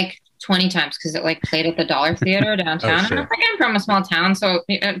like 20 times because it like played at the Dollar Theater downtown. And I was like, I'm from a small town, so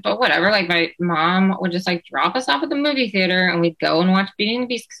but whatever. Like my mom would just like drop us off at the movie theater and we'd go and watch Beauty and the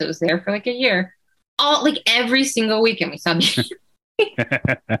Beast because it was there for like a year. All like every single weekend we saw Beauty.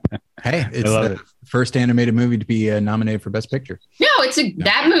 Hey, it's the first animated movie to be nominated for Best Picture. No,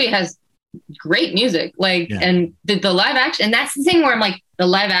 that movie has great music. Like and the live action, and that's the thing where I'm like the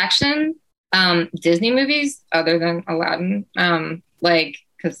live action Disney movies other than Aladdin, like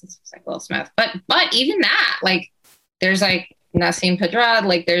because it's like Will Smith, but even that, like there's like Nassim Pedrad,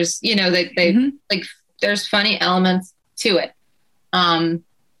 like there's they like there's funny elements to it, but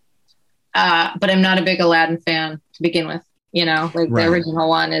I'm not a big Aladdin fan to begin with. The original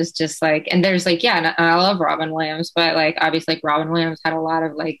one is just like, and there's like, and I love Robin Williams, but like obviously like Robin Williams had a lot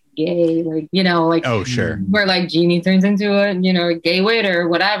of like gay, like like where like Genie turns into a gay waiter or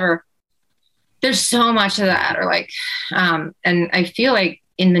whatever. There's so much of that, or like, and I feel like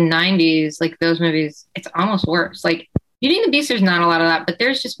in the 90s, like those movies, it's almost worse. Like Beauty and the Beast, there's not a lot of that, but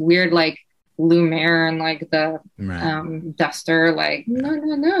there's just weird like Lumiere and like the Duster, like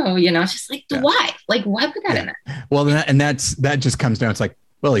no, it's just like why put that in there? Well, that just comes down. It's like,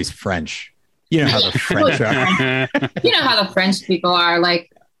 well, he's French. You know how the French are. You know how the French people are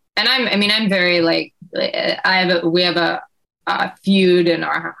like, and I'm very like, we have a feud in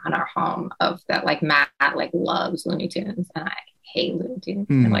our home of that, like Matt like loves Looney Tunes and I hate Looney Tunes.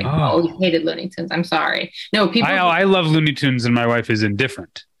 And like always hated Looney Tunes. I'm sorry. No, people. I love Looney Tunes and my wife is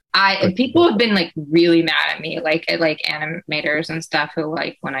indifferent. People have been like really mad at me, like animators and stuff who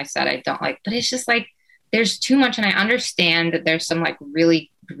like when I said I don't like, but it's just like there's too much, and I understand that there's some like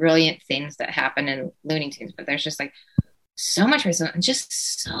really brilliant things that happen in Looney Tunes, but there's just like so much racism and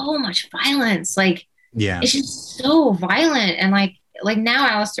just so much violence. Like it's just so violent, and like now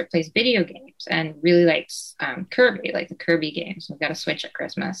Alistair plays video games and really likes Kirby, like the Kirby games. We've got a Switch at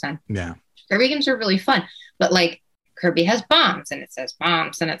Christmas, and Kirby games are really fun, but like Kirby has bombs and it says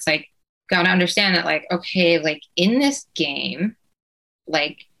bombs, and it's like gotta understand that like, okay, like in this game,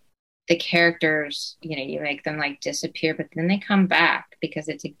 like the characters, you make them like disappear, but then they come back because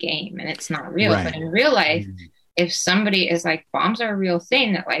it's a game and it's not real. But in real life, if somebody is like, bombs are a real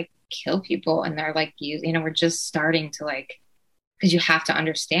thing that like kill people, and they're like we're just starting to like because you have to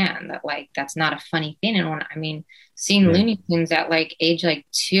understand that like that's not a funny thing. And when I mean, seeing Right. Looney Tunes at like age like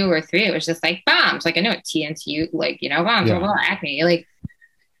 2 or 3, it was just like bombs. Like I know what TNT, like, you know, bombs, Yeah. blah, blah, acne. Like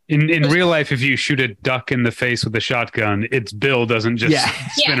In real life, if you shoot a duck in the face with a shotgun, its bill doesn't just Yeah.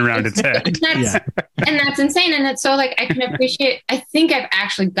 spin around its head. that's, and that's insane. And it's so like I can appreciate. I think I've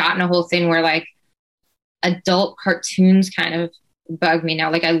actually gotten a whole thing where like adult cartoons kind of bug me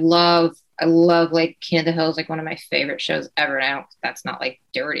now. Like I love like King of the Hills, like one of my favorite shows ever. Now that's not like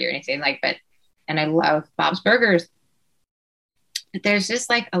dirty or anything like, but and I love Bob's Burgers. But there's just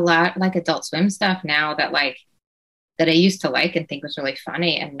like a lot like Adult Swim stuff now that like that I used to like and think was really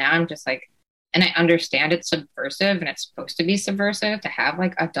funny, and now I'm just like, and I understand it's subversive and it's supposed to be subversive to have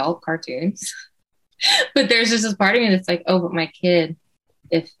like adult cartoons, but there's just this part of me that's like, oh, but my kid,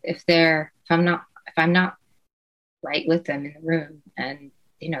 if I'm not right with them in the room, and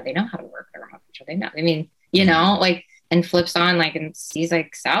you know they know how to work the remote control, they know, I mean, you know, like, and flips on like and sees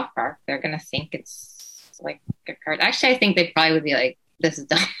like South Park, they're gonna think it's like a card. Actually, I think they probably would be like, this is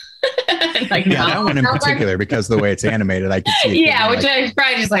dumb. Like, Yeah, that one in particular, because the way it's animated, I could see it. Yeah, being which like, I was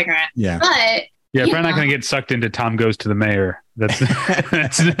probably just like, eh. yeah. But Yeah, you probably not know. going to get sucked into Tom Goes to the Mayor. That's No,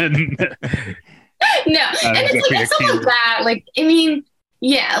 and it's like some of that. Like, I mean,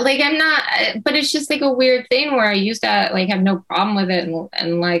 yeah, like I'm not, but it's just like a weird thing where I used to like have no problem with it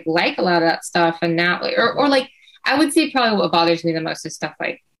and like a lot of that stuff, and now or like I would say probably what bothers me the most is stuff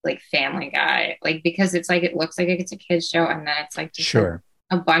like Family Guy, like because it's like it looks like it's a kids show, and then it's like just Sure.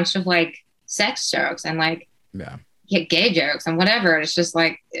 like, a bunch of like sex jokes and like Yeah. gay jokes and whatever. It's just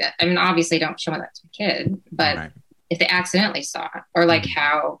like, I mean, obviously don't show that to a kid, but Right. if they accidentally saw it, or like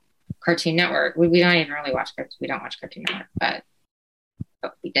how Cartoon Network, we don't even really watch cartoons. We don't watch Cartoon Network, but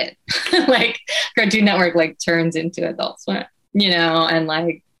we did. Like Cartoon Network like turns into Adult Swim, you know, and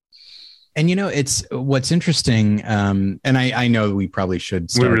like. And you know, it's what's interesting. And I know we probably should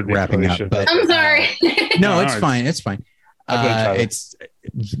start wrapping up, but I'm sorry. no, No, it's fine. It's fine. That's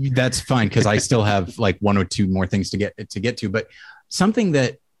fine, because I still have like one or two more things to get to. But something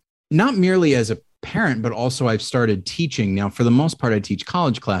that not merely as a parent, but also I've started teaching now. For the most part, I teach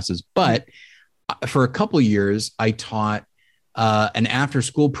college classes, but for a couple of years, I taught an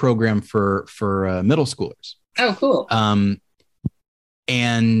after-school program for middle schoolers. Oh, cool.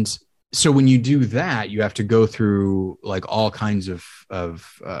 And so when you do that, you have to go through like all kinds of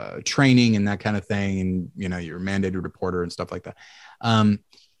training and that kind of thing. And, you know, you're a mandated reporter and stuff like that.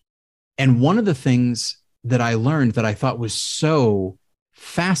 And one of the things that I learned that I thought was so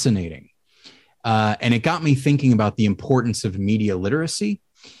fascinating, and it got me thinking about the importance of media literacy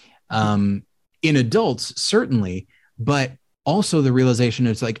in adults, certainly, but also the realization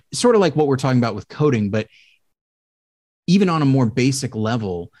is like sort of like what we're talking about with coding, but even on a more basic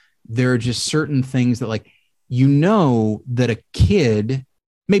level, there are just certain things that, like, you know, that a kid,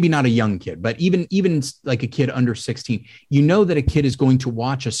 maybe not a young kid, but even like a kid under 16, you know that a kid is going to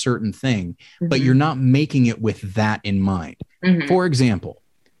watch a certain thing, but you're not making it with that in mind. Mhm. For example,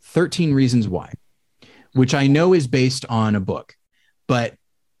 13 Reasons Why, which I know is based on a book, but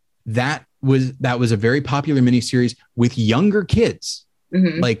that was a very popular miniseries with younger kids.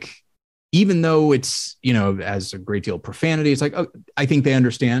 Mhm. Like, even though it's, you know, as a great deal of profanity, it's like, oh, I think they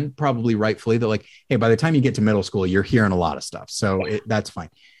understand, probably rightfully, that like, hey, by the time you get to middle school, you're hearing a lot of stuff. So that's fine.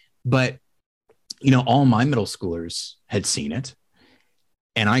 But, you know, all my middle schoolers had seen it.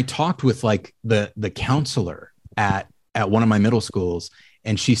 And I talked with like the counselor at one of my middle schools,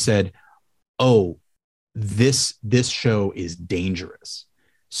 and she said, oh, this show is dangerous.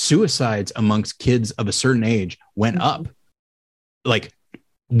 Suicides amongst kids of a certain age went up. Like,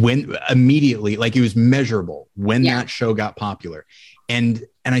 when immediately, like it was measurable when that show got popular. And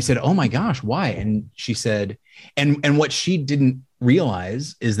I said, oh my gosh, why? And she said, and what she didn't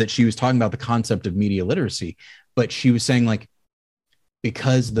realize is that she was talking about the concept of media literacy, but she was saying like,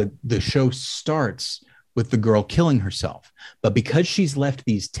 because the show starts with the girl killing herself, but because she's left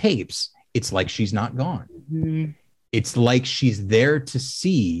these tapes, it's like she's not gone. Mhm. It's like she's there to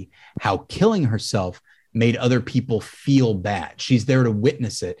see how killing herself made other people feel bad. She's there to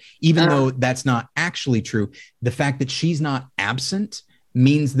witness it, even though that's not actually true. The fact that she's not absent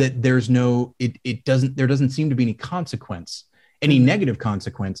means that there doesn't seem to be any consequence, any negative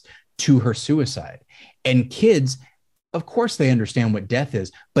consequence to her suicide. And kids, of course, they understand what death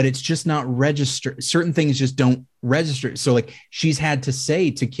is, but it's just not registered. Certain things just don't register. So like, she's had to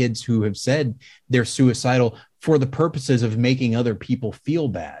say to kids who have said they're suicidal for the purposes of making other people feel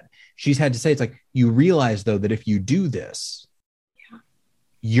bad. She's had to say, it's like, you realize though, that if you do this,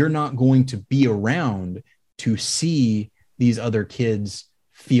 you're not going to be around to see these other kids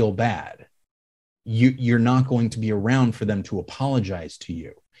feel bad. you're not going to be around for them to apologize to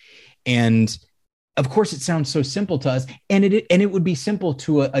you. And of course, it sounds so simple to us, and it would be simple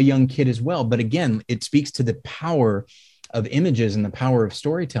to a young kid as well. But again, it speaks to the power of images and the power of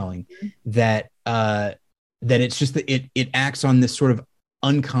storytelling, that it's just that it acts on this sort of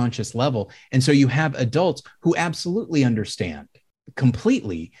unconscious level. And so you have adults who absolutely understand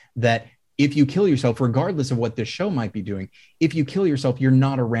completely that if you kill yourself, regardless of what this show might be doing, if you kill yourself, you're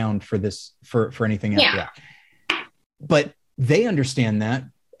not around for this, for anything after that. But they understand that,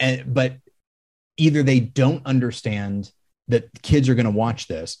 but either they don't understand that kids are going to watch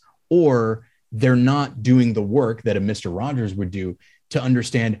this, or they're not doing the work that a Mr. Rogers would do to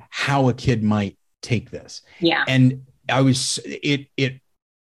understand how a kid might take this. Yeah. And it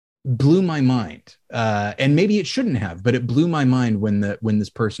blew my mind. And maybe it shouldn't have, but it blew my mind when this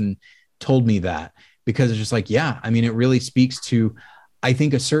person told me that, because it's just like, yeah, I mean, it really speaks to, I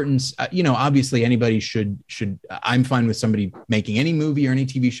think, a certain, obviously anybody should, I'm fine with somebody making any movie or any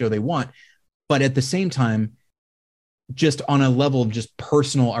TV show they want, but at the same time, just on a level of just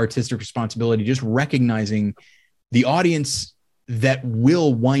personal artistic responsibility, just recognizing the audience that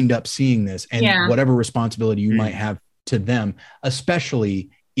will wind up seeing this, and whatever responsibility you might have to them, especially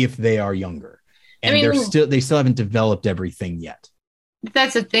if they are younger and they still haven't developed everything yet.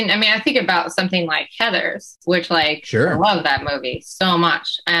 That's the thing. I mean, I think about something like Heathers, which I love that movie so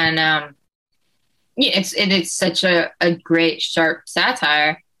much. And it's such a great, sharp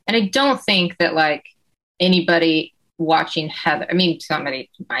satire. And I don't think that like anybody watching Heather, I mean, somebody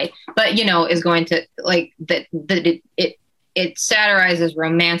might, but is going to like that it satirizes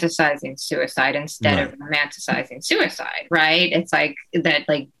romanticizing suicide instead of romanticizing suicide, right? It's like that,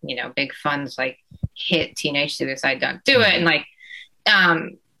 like, big funds like hit teenage suicide, don't do it. And like,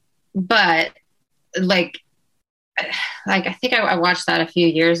 but like I think I watched that a few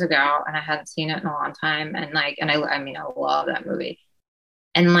years ago, and I hadn't seen it in a long time. And like, and I love that movie.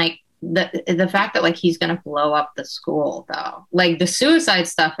 And like the fact that like he's going to blow up the school, though, like the suicide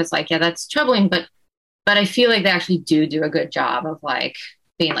stuff is like, yeah, that's troubling, but I feel like they actually do a good job of like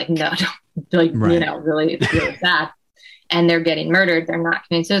being like, no, like, really, really bad. And they're getting murdered. They're not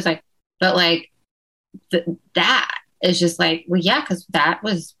committing suicide. But like that is just like, well, yeah, because that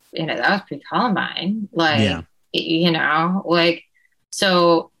was, that was pre-Columbine. Like, like,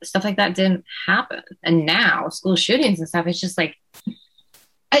 so stuff like that didn't happen. And now school shootings and stuff, it's just like,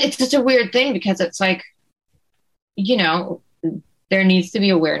 it's such a weird thing, because it's like, there needs to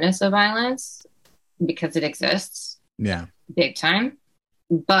be awareness of violence because it exists. Yeah. Big time.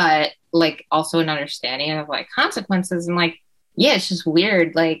 But like also an understanding of like consequences, and like, yeah, it's just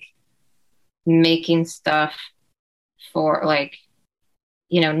weird, like making stuff for like,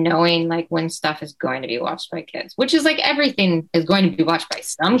 knowing like when stuff is going to be watched by kids, which is like everything is going to be watched by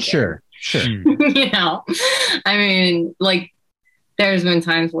some kids. Sure. I mean, like there's been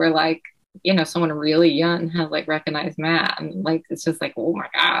times where like, someone really young has like recognized Matt, and like it's just like, oh my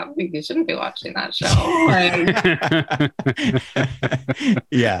god, you shouldn't be watching that show. Like,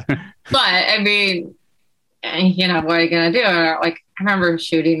 yeah. But I mean, what are you gonna do? Like, I remember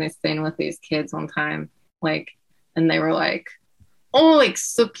shooting this thing with these kids one time, like, and they were like, oh, like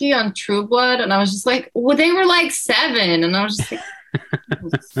Sookie on True Blood, and I was just like, well, they were like 7, and I was just like,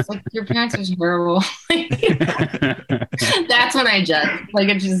 like, your parents are terrible. That's when I judge. Like,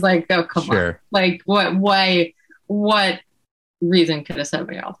 it's just like, oh, come on. Like, what reason could a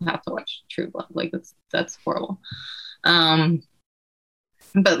 7-year-old have to watch True Blood? Like, that's horrible. But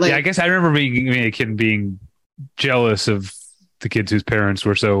like, yeah, I guess I remember being a kid and being jealous of the kids whose parents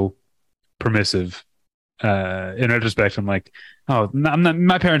were so permissive. In retrospect, I'm like, oh,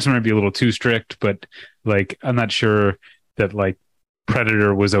 my parents might be a little too strict, but like, I'm not sure that like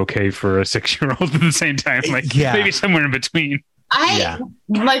Predator was okay for a 6-year-old at the same time. Like, maybe somewhere in between. Like,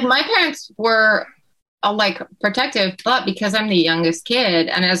 my parents were like protective, but because I'm the youngest kid,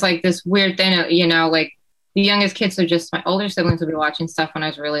 and it's like this weird thing, like the youngest kids are just, my older siblings would be watching stuff when I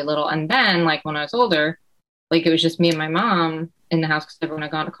was really little, and then like when I was older, like it was just me and my mom in the house because everyone had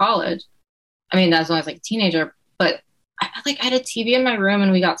gone to college. I mean, that's when I was like a teenager, but I had a TV in my room,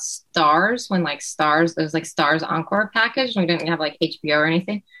 and we got Stars when like Stars, there was like Stars Encore package, and we didn't have like HBO or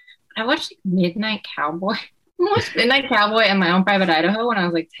anything. But I watched like, Midnight Cowboy and My Own Private Idaho when I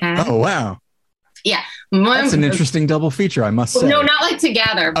was like 10. Oh, wow. Yeah. That's an interesting double feature, I must say. No, not like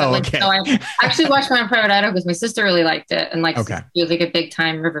together, but okay. So I actually watched My Own Private Idaho because my sister really liked it, and like she was like a big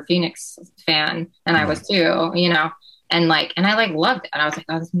time River Phoenix fan, and I was too, and like, and I like loved it, and I was like,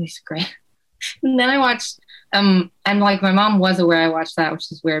 oh, this movie's great. And then I watched, and like my mom was aware I watched that,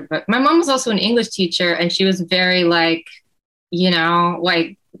 which is weird, but my mom was also an English teacher, and she was very like,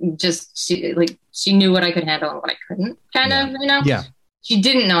 like she knew what I could handle and what I couldn't, kind of, you know? Yeah. She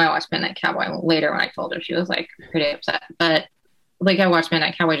didn't know I watched Midnight Cowboy. Later, when I told her, she was like pretty upset. But like, I watched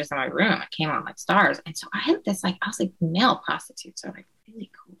Midnight Cowboy just in my room. It came on like stars. And so I had this, like, I was like, male prostitutes are like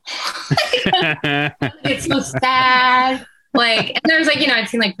really cool. It's so sad. Like, and there's like, you know, I'd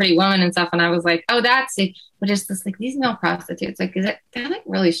seen like Pretty Woman and stuff. And I was like, oh, that's it. But it's just like these male prostitutes, like, they're like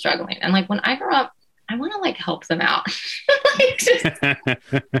really struggling. And like, when I grow up, I want to like help them out.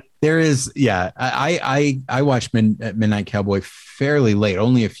 There is, yeah. I watched Midnight Cowboy fairly late,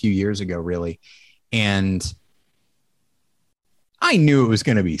 only a few years ago, really, and I knew it was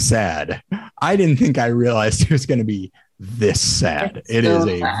going to be sad. I didn't think I realized it was going to be this sad. It is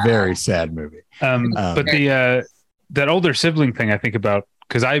a very sad movie. But that older sibling thing I think about,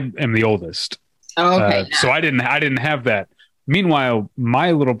 because I am the oldest. Oh, okay. So I didn't have that. Meanwhile,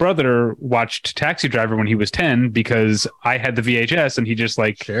 my little brother watched Taxi Driver when he was 10 because I had the VHS and he just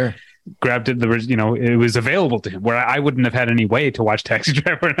like grabbed it. There was, you know, it was available to him, where I wouldn't have had any way to watch Taxi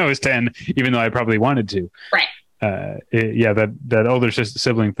Driver when I was 10, even though I probably wanted to. Right. That older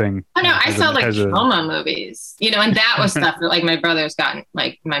sibling thing. Oh no, I saw like trauma movies, you know, and that was stuff that like my brother's gotten,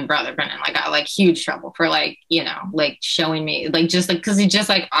 like my brother Brennan, like got like huge trouble for, like, you know, like showing me like, just like, because he just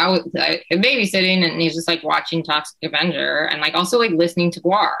like I was babysitting and he's just like watching Toxic Avenger and like also like listening to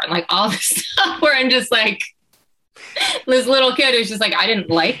Gwar and like all this stuff where I'm just like this little kid who's just like, I didn't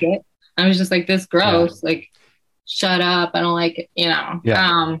like it. I was just like, this gross, like shut up, I don't like it, you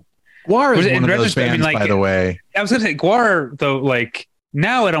know. Gwar is one of those bands, I mean, like, by the way. I was going to say Gwar, though, like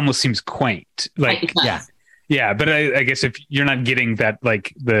now it almost seems quaint. Like, yeah. But I guess if you're not getting that,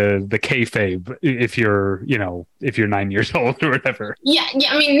 like the kayfabe, if you're 9 years old or whatever. Yeah.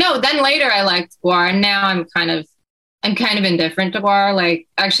 I mean, no. Then later I liked Gwar, and now I'm kind of indifferent to Gwar. Like,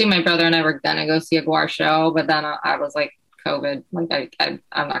 actually, my brother and I were gonna go see a Gwar show, but then I was like, COVID. Like, I'm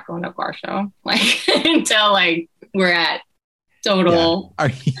not going to a Gwar show. Like until like we're at total.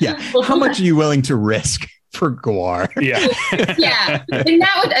 Yeah. How much are you willing to risk for Gwar? Yeah. And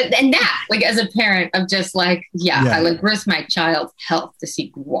that like as a parent of just like, I like risk my child's health to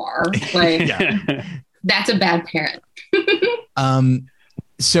see Gwar. Like that's a bad parent.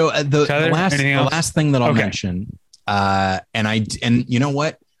 So the last thing that I'll mention, and you know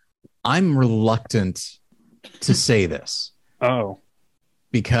what? I'm reluctant to say this. Oh.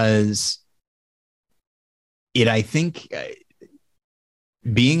 Because I think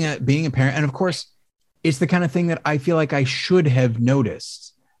being a parent, and of course it's the kind of thing that I feel like I should have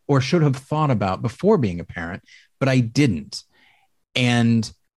noticed or should have thought about before being a parent, but I didn't.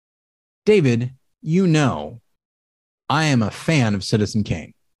 And David, you know, I am a fan of Citizen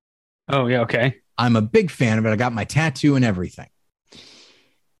Kane. Oh yeah. Okay. I'm a big fan of it. I got my tattoo and everything.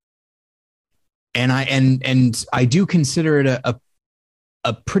 And I do consider it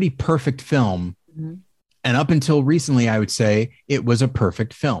a pretty perfect film. Mm-hmm. And up until recently, I would say it was a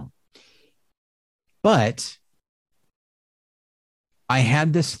perfect film. But I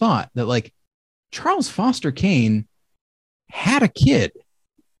had this thought that like Charles Foster Kane had a kid.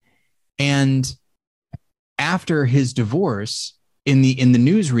 And after his divorce, in the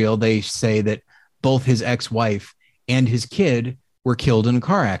newsreel, they say that both his ex-wife and his kid were killed in a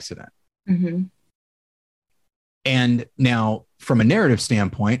car accident. Mm-hmm. And now, from a narrative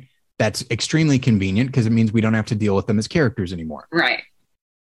standpoint, that's extremely convenient because it means we don't have to deal with them as characters anymore. Right.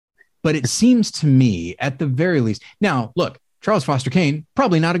 But it seems to me, at the very least, now, look, Charles Foster Kane,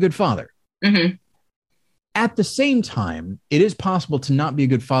 probably not a good father. Mm-hmm. At the same time, it is possible to not be a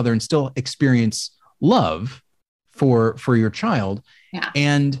good father and still experience love for your child. Yeah.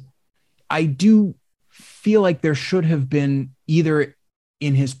 And I do feel like there should have been, either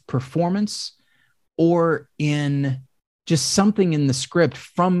in his performance or in just something in the script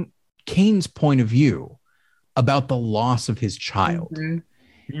from Kane's point of view about the loss of his child.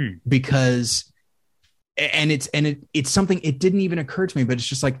 Mm-hmm. Because it's something, it didn't even occur to me, but it's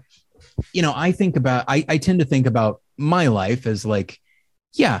just like, you know, I tend to think about my life as like,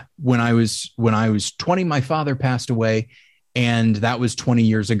 when I was 20, my father passed away, and that was 20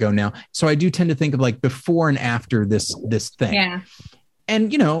 years ago now. So I do tend to think of like before and after this thing. Yeah.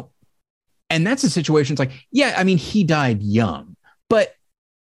 And, you know, and that's a situation. It's like, I mean, he died young, but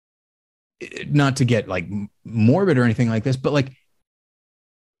not to get like morbid or anything like this, but like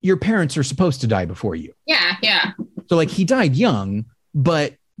your parents are supposed to die before you. Yeah. Yeah. So like he died young,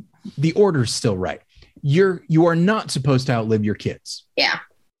 but the order's still right. You are not supposed to outlive your kids. Yeah.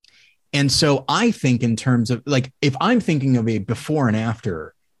 And so I think in terms of like, if I'm thinking of a before and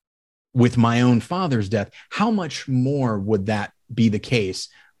after with my own father's death, how much more would that be the case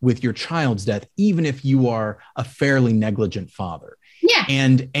with your child's death, even if you are a fairly negligent father? Yeah.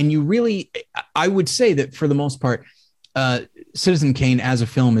 And you really, I would say that for the most part, Citizen Kane as a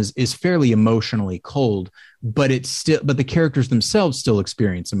film is fairly emotionally cold, but the characters themselves still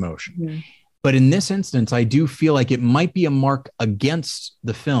experience emotion. Mm-hmm. But in this instance, I do feel like it might be a mark against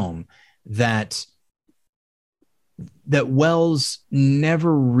the film that Wells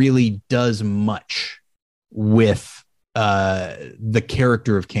never really does much with the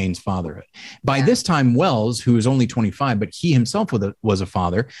character of Kane's fatherhood. By this time, Wells, who is only 25, but he himself was a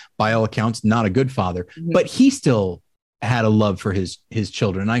father, by all accounts, not a good father, but he still had a love for his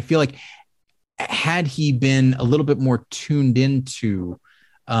children. And I feel like had he been a little bit more tuned into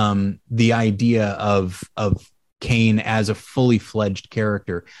the idea of Kane as a fully fledged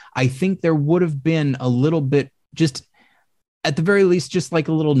character, I think there would have been a little bit, just at the very least, just like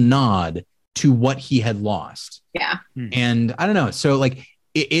a little nod to what he had lost. Yeah. And I don't know. So like,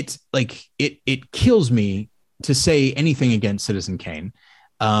 it kills me to say anything against Citizen Kane.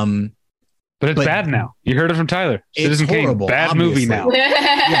 But it's bad now. You heard it from Tyler. Citizen horrible, Kane, bad obviously. movie now.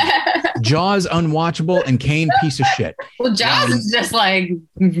 Jaws unwatchable and Kane piece of shit. Well, Jaws is just like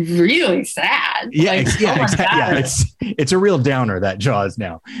really sad. Yeah, like, it's a real downer, that Jaws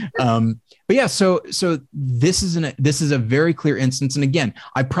now. But yeah, so this is a very clear instance. And again,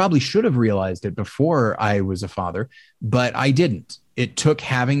 I probably should have realized it before I was a father, but I didn't. It took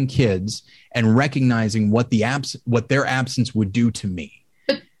having kids and recognizing what their absence would do to me.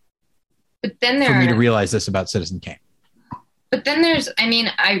 But then for me to realize this about Citizen Kane. But then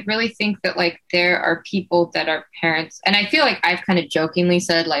I really think that like there are people that are parents, and I feel like I've kind of jokingly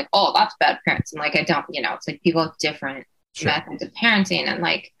said like, oh, that's bad parents. And like, I don't, it's like people have different methods of parenting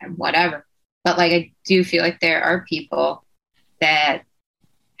and whatever. But like, I do feel like there are people that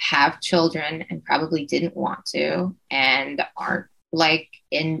have children and probably didn't want to and aren't like,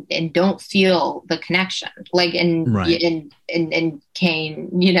 and don't feel the connection. Like in Kane,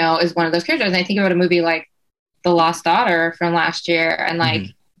 is one of those characters. And I think about a movie like The Lost Daughter from last year, and like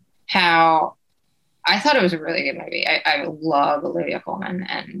how I thought it was a really good movie. I love Olivia Colman,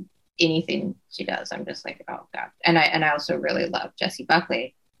 and anything she does, I'm just like, oh God. And I also really love Jessie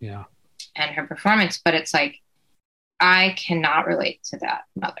Buckley. Yeah. And her performance, but it's like, I cannot relate to that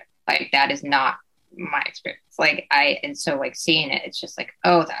mother. Like, that is not my experience. Like, and so like seeing it, it's just like,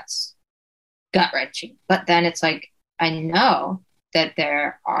 oh, that's gut wrenching. But then it's like, I know that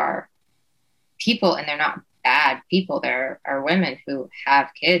there are people, and they're not bad people. There are women who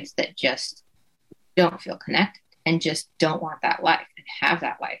have kids that just don't feel connected and just don't want that life and have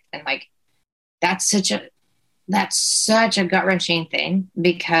that life. And like, that's such a gut wrenching thing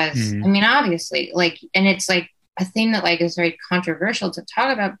because obviously like, and it's like a thing that like is very controversial to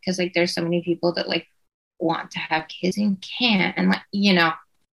talk about because like there's so many people that like want to have kids and can't, and like,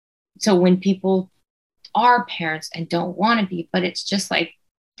 so when people are parents and don't want to be, but it's just like,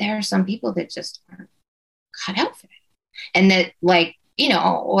 there are some people that just aren't cut out for it. And that like,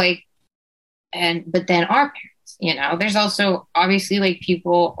 but then our parents, there's also obviously like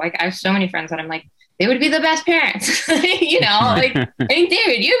people, like I have so many friends that I'm like, they would be the best parents, like, I think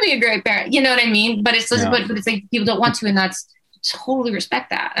David, you'd be a great parent, you know what I mean? But it's just, but it's like people don't want to, and that's totally respect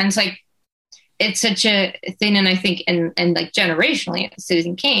that. And it's like, it's such a thing. And I think, and like generationally,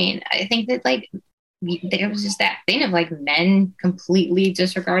 Citizen Kane, I think that like, there was just that thing of like men completely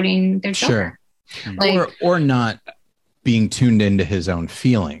disregarding their children. Sure. Like, or not being tuned into his own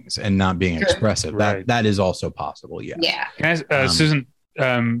feelings and not being expressive. Right. That is also possible. Yeah. Yeah. Can I ask, Susan,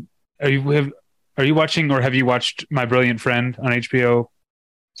 are you watching, or have you watched My Brilliant Friend on HBO?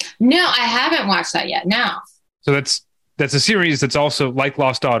 No, I haven't watched that yet. No. So that's a series that's also like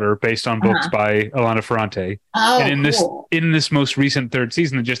Lost Daughter, based on books by Elena Ferrante. Oh, and cool. in this most recent third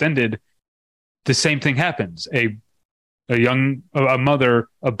season that just ended, the same thing happens. A mother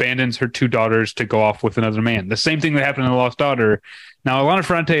abandons her two daughters to go off with another man. The same thing that happened in The Lost Daughter. Now, Elena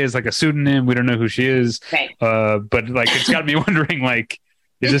Ferrante is like a pseudonym. We don't know who she is. Right. But like, it's got me wondering, like,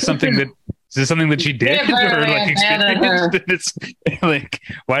 is this something that she did or like experienced? It's like,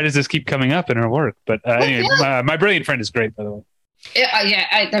 why does this keep coming up in her work? But anyway, My Brilliant Friend is great, by the way.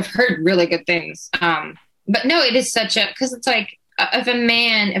 Yeah, I've heard really good things. But no, it is such a, because it's like,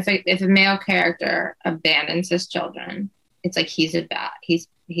 if a male character abandons his children, it's like he's a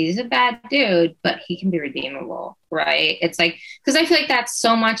bad dude, but he can be redeemable, right? It's like, because I feel like that's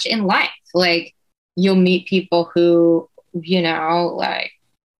so much in life. Like, you'll meet people who, like,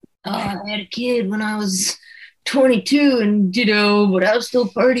 oh, I had a kid when I was 22 and, but I was still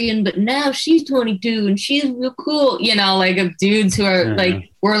partying, but now she's 22 and she's real cool, like of dudes who are like,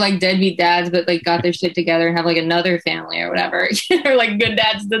 were like deadbeat dads, but like got their shit together and have like another family or whatever, or like good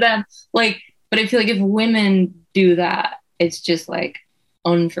dads to them. Like, but I feel like if women do that, it's just like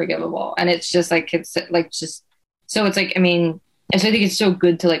unforgivable. And it's just like, it's like, just, so it's like, I mean, and so I think it's so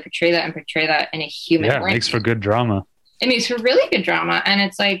good to like portray that in a human way. Yeah, it makes for good drama. It makes for really good drama. And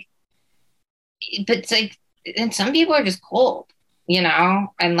it's like, but it's like, and some people are just cold, you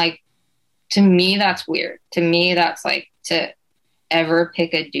know? And like, to me, that's weird. To me, that's like, to ever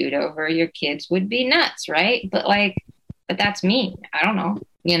pick a dude over your kids would be nuts, right? But that's me. I don't know,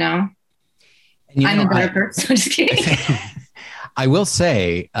 you know? I'm a better person. I'm just kidding. I will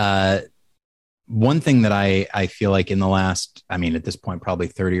say, one thing that I feel like in the last, I mean, at this point, probably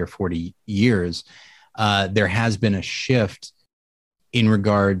 30 or 40 years, there has been a shift in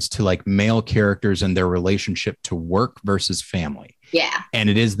regards to like male characters and their relationship to work versus family. Yeah. And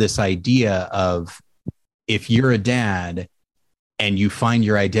it is this idea of, if you're a dad and you find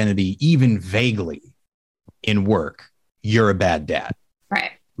your identity even vaguely in work, you're a bad dad.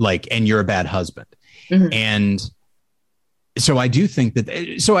 Right. Like, and you're a bad husband. Mm-hmm. And so I do think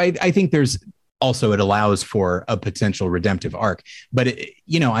that, so I think there's also, it allows for a potential redemptive arc, but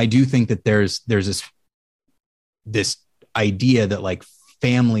I do think that there's this idea that like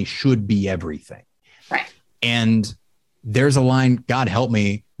family should be everything. Right. And there's a line, God help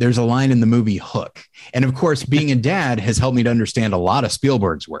me, there's a line in the movie Hook. And of course, being a dad has helped me to understand a lot of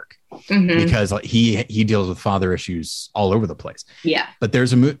Spielberg's work, because he deals with father issues all over the place. Yeah. But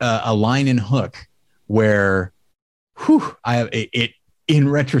there's a line in Hook where, in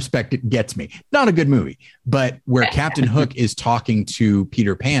retrospect, it gets me. Not a good movie, but where Captain Hook is talking to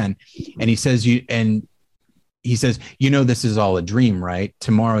Peter Pan, and he says, this is all a dream, right?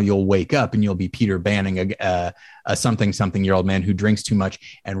 Tomorrow you'll wake up and you'll be Peter Banning, a something-year-old man who drinks too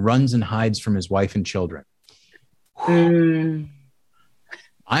much and runs and hides from his wife and children.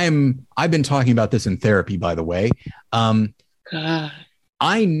 I've been talking about this in therapy, by the way. God.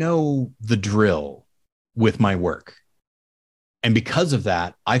 I know the drill with my work. And because of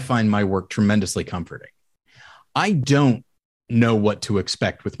that, I find my work tremendously comforting. I don't know what to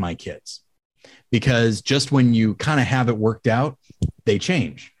expect with my kids, because just when you kind of have it worked out, they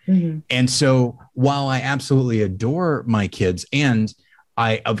change. Mm-hmm. And so while I absolutely adore my kids, and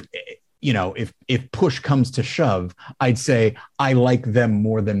if push comes to shove, I'd say I like them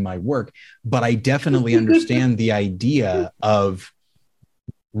more than my work, but I definitely understand the idea of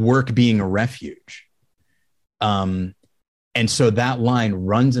work being a refuge. And so that line,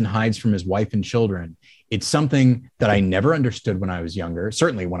 runs and hides from his wife and children, it's something that I never understood when I was younger,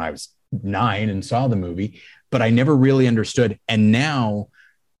 certainly when I was 9 and saw the movie, but I never really understood. And now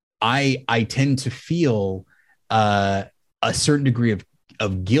I tend to feel a certain degree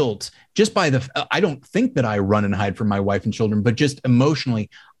of guilt just by I don't think that I run and hide from my wife and children, but just emotionally,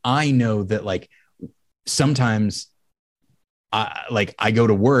 I know that like sometimes I go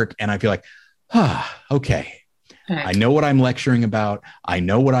to work and I feel like, okay, I know what I'm lecturing about. I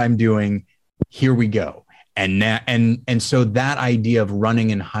know what I'm doing. Here we go. And so that idea of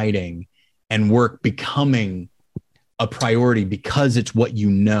running and hiding and work becoming a priority because it's what you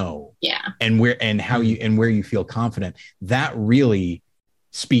know, and where you feel confident, that really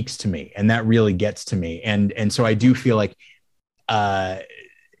speaks to me, and that really gets to me. And so I do feel like, and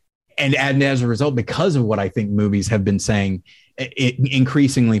as a result, because of what I think movies have been saying,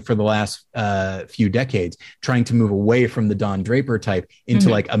 increasingly for the last few decades, trying to move away from the Don Draper type into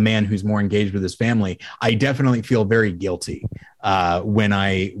like a man who's more engaged with his family, I definitely feel very guilty when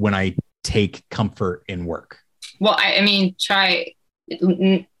I take comfort in work. Well, I mean,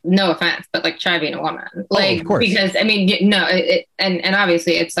 no offense, but like try being a woman, like, of course. Because I mean, no, and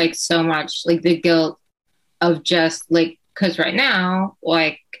obviously it's like so much like the guilt of just like, because right now,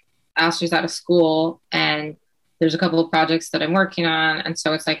 like Alistair's out of school and there's a couple of projects that I'm working on. And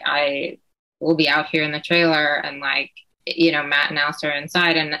so it's like, I will be out here in the trailer and like, Matt and Alistair are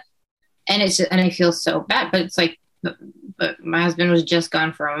inside and it's just, and I feel so bad, but it's like, but my husband was just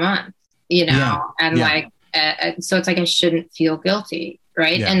gone for a month, like, so it's like, I shouldn't feel guilty.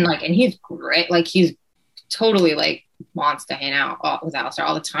 Right. Yeah. And like, and he's great. Like he's totally like wants to hang out with Alistair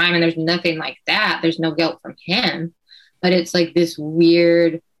all the time. And there's nothing like that. There's no guilt from him, but it's like this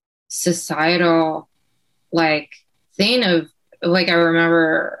weird societal like thing of like, I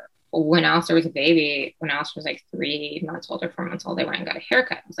remember when Alistair was a baby, when Alistair was like 3 months old or 4 months old, I went and got a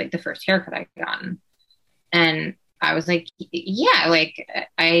haircut. It was like the first haircut I gotten. And I was like, yeah, like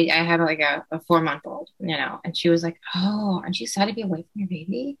I had like a 4-month-old, and she was like, oh, aren't you sad to be away from your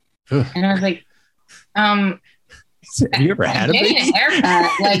baby? And I was like, have you ever had a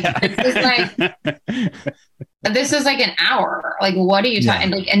haircut? Like, this is like an hour. Like, what are you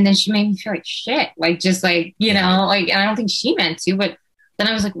talking? And then she made me feel like shit. Like, just like, like, and I don't think she meant to, but then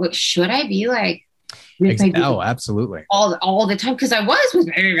I was like, what should I be like Oh, absolutely. All the time. Cause I was with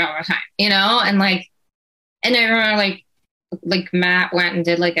baby all the time, you know? And like, and I remember like Matt went and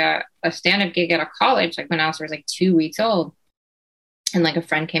did like a stand-up gig at a college, like when Alistair was like 2 weeks old. And like a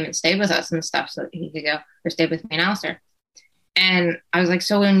friend came and stayed with us and stuff so that he could go or stayed with me and Alistair. And I was like,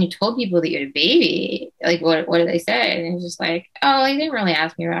 so when you told people that you had a baby, like what did they say? And it was just like, oh, like, they didn't really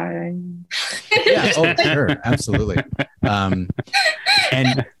ask me about it. Yeah, oh, sure, absolutely. And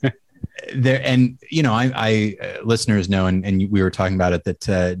there, and you know, I listeners know, and we were talking about it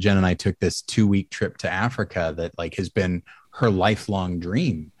that Jen and I took this 2-week trip to Africa that like has been her lifelong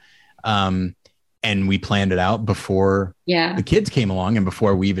dream. And we planned it out before the kids came along and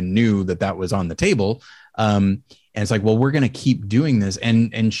before we even knew that was on the table. And it's like, well, we're going to keep doing this.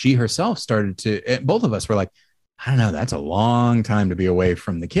 And she herself started to, both of us were like, I don't know, that's a long time to be away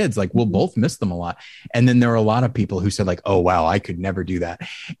from the kids. Like we'll both miss them a lot. And then there were a lot of people who said like, oh, wow, I could never do that.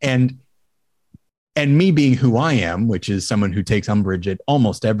 And me being who I am, which is someone who takes umbrage at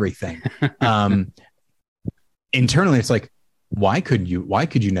almost everything. Internally, it's like, why could you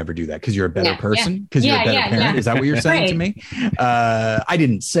never do that? Because you're a better person? Because you're a better parent? Yeah. Is that what you're saying to me? I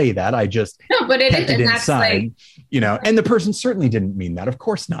didn't say that. I just but it kept is, it inside, like, you know, and the person certainly didn't mean that. Of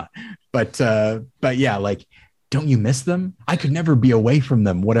course not. But yeah, like, don't you miss them? I could never be away from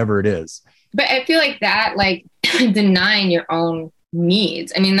them, whatever it is. But I feel like that, like denying your own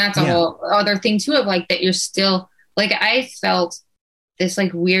needs. I mean, that's a whole other thing too, of like that you're still like, I felt this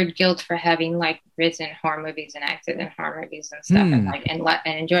like weird guilt for having like written horror movies and acted in horror movies and stuff and like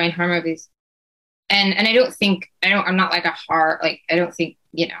and enjoying horror movies. And I'm not like a horror, like I don't think,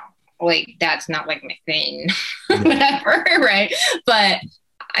 you know, like that's not like my thing, whatever, right? But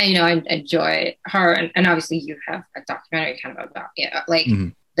I enjoy horror, and obviously you have a documentary kind of about like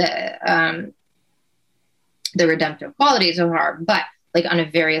the redemptive qualities of horror, but like on a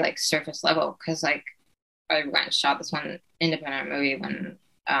very like surface level, because like I went and shot this one independent movie when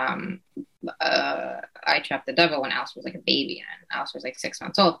I Trapped the Devil when Alice was like a baby and Alice was like 6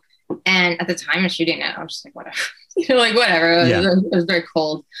 months old. And at the time of shooting it, I was just like, whatever, you know, like whatever. It was very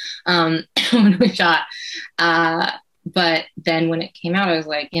cold when we shot. But then when it came out, I was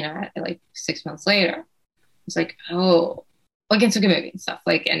like, you know, like 6 months later, it's like, oh, like it's a good movie and stuff.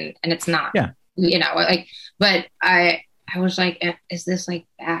 Like, and it's not, you know, like, but I was like, is this like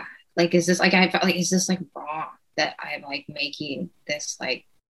bad? Like, is this like, I felt like, is this like wrong that I'm like making this like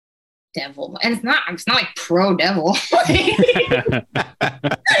devil? And it's not like pro devil. Panic,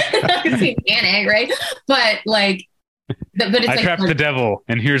 right? But like, but it's I like, trapped the devil,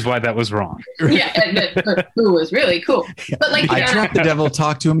 and here's why that was wrong. Yeah, who was really cool. But like, I trapped the devil,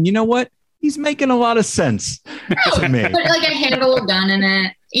 talked to him. You know what? He's making a lot of sense to me. But like, I handle a gun in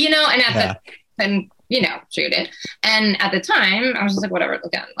it, you know, and and you know, shoot it. And at the time, I was just like, whatever, the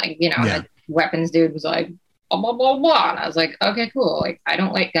gun, like, you know, the weapons dude was like, blah, blah, blah, blah. And I was like, okay, cool. Like, I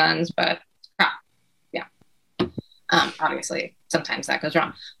don't like guns, but obviously sometimes that goes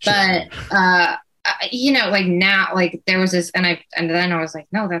wrong. But, you know, like now, like there was this, and then I was like,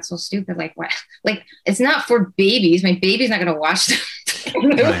 no, that's so stupid. Like, what? Like, it's not for babies. My baby's not going to watch the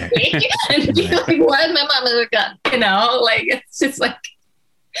movie and be like, why is my mom with a gun? You know, like, it's just like,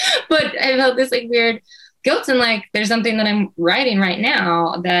 but I felt this like weird guilt, and like there's something that I'm writing right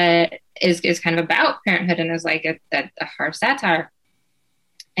now that is kind of about parenthood and is like a harsh satire.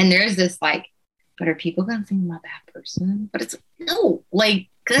 And there's this like, but are people gonna think I'm a bad person? But it's no, like,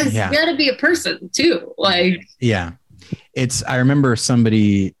 because you gotta be a person too. Like, I remember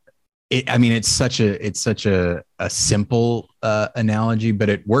somebody. It's such a simple analogy, but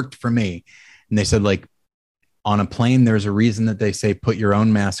it worked for me. And they said, like, on a plane, there's a reason that they say put your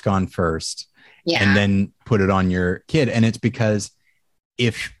own mask on first and then put it on your kid. And it's because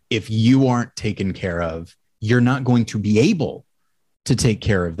if you aren't taken care of, you're not going to be able to take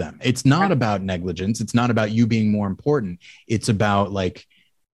care of them. It's not about negligence. It's not about you being more important. It's about like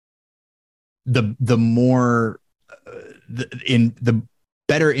the more the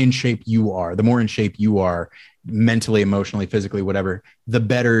better in shape you are, the more in shape you are mentally, emotionally, physically, whatever, the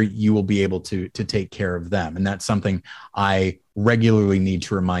better you will be able to take care of them. And that's something I regularly need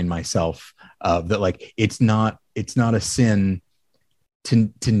to remind myself of, that like, it's not a sin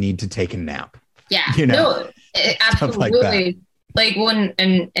to need to take a nap. Yeah, you know, no, absolutely. Like when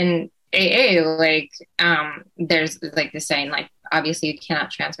in AA, like, there's like the saying, like, obviously you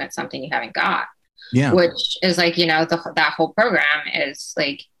cannot transmit something you haven't got. Yeah. Which is like, you know, that whole program is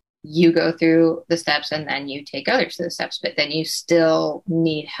like, you go through the steps and then you take others to the steps, but then you still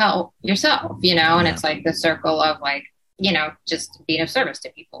need help yourself, you know? And it's like the circle of like, you know, just being of service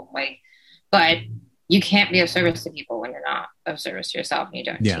to people. Like, but you can't be of service to people when you're not of service to yourself and you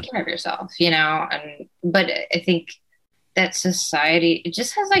don't take care of yourself, you know? But I think that society, it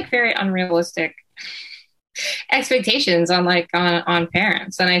just has like very unrealistic expectations on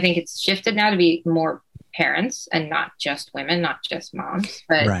parents. And I think it's shifted now to be more parents and not just women, not just moms,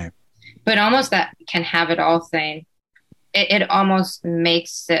 but almost that can have it all thing. It almost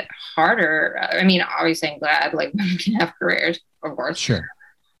makes it harder. I mean, obviously I'm glad like women can have careers, of course. Sure.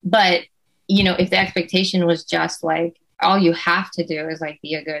 But, you know, if the expectation was just like, all you have to do is like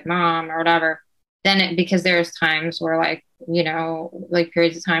be a good mom or whatever, then because there's times where like, you know, like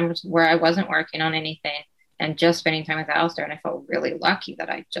periods of time where I wasn't working on anything and just spending time with Alistair. And I felt really lucky that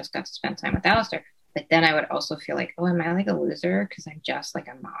I just got to spend time with Alistair. But then I would also feel like, oh, am I like a loser? Because I'm just like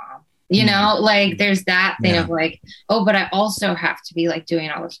a mom. You know, like there's that thing of like, oh, but I also have to be like doing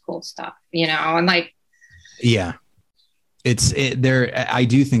all this cool stuff, you know, and like, I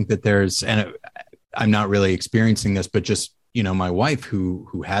do think that there's, and I'm not really experiencing this, but just, you know, my wife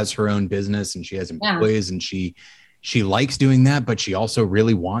who has her own business and she has employees and she likes doing that, but she also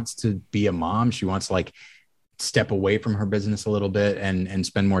really wants to be a mom. She wants to like step away from her business a little bit and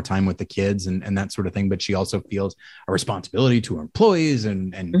spend more time with the kids and that sort of thing. But she also feels a responsibility to her employees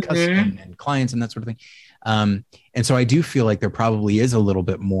and clients and that sort of thing. And so I do feel like there probably is a little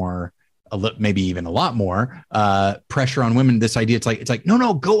bit more, maybe even a lot more pressure on women. This idea, it's like,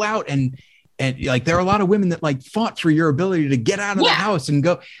 no, go out and like, there are a lot of women that like fought for your ability to get out of the house and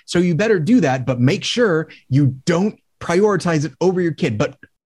go. So you better do that, but make sure you don't prioritize it over your kid, but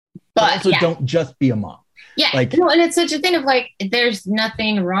also don't just be a mom. Yeah. Like, no, and it's such a thing of like, there's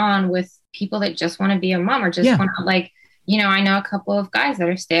nothing wrong with people that just want to be a mom or just want to like, you know, I know a couple of guys that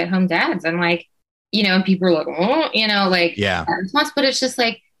are stay-at-home dads and like, you know, and people are like, oh, you know, like, but it's just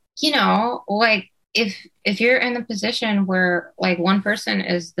like, you know, like if you're in the position where like one person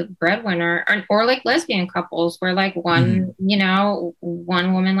is the breadwinner or like lesbian couples where like one, you know,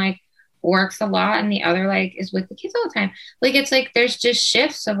 one woman like works a lot and the other like is with the kids all the time. Like, it's like, there's just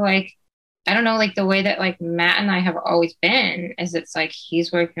shifts of like, I don't know, like the way that like Matt and I have always been is it's like,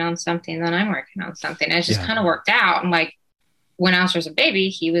 he's working on something, then I'm working on something. And it's just kind of worked out. And like when Alistair was a baby,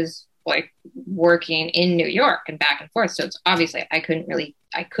 he was like working in New York and back and forth. So it's obviously I couldn't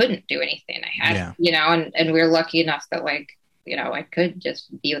do anything. I had, you know, and we were lucky enough that like, you know, I could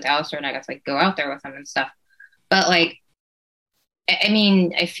just be with Alistair and I got to like go out there with him and stuff. But like, I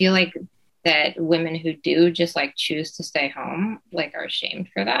mean, I feel like that women who do just like choose to stay home, like are ashamed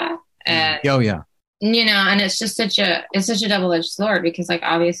for that. And, you know, and it's just such a double-edged sword because like,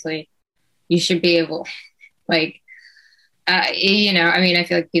 obviously you should be able like, you know, I mean, I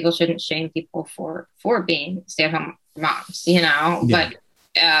feel like people shouldn't shame people for being stay-at-home moms, you know, but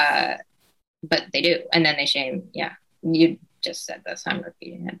they do. And then they shame. Yeah. You just said this, I'm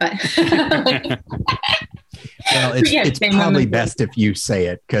repeating it, but well, it's probably best if you say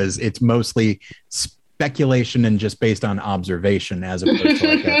it because it's mostly speculation and just based on observation as opposed to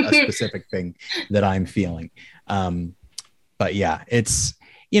like a specific thing that I'm feeling. But yeah, it's,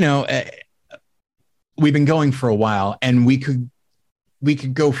 you know, we've been going for a while and we could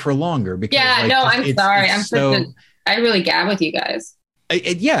go for longer because I'm sorry. I really gab with you guys. We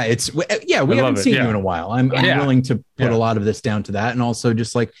haven't seen you in a while. I'm willing to put a lot of this down to that. And also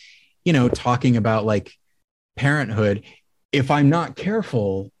just like, you know, talking about like parenthood, if I'm not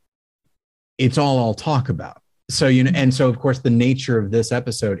careful, it's all I'll talk about. So, you know, and so of course the nature of this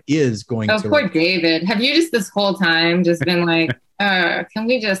episode is going to poor David. Have you just this whole time just been like, can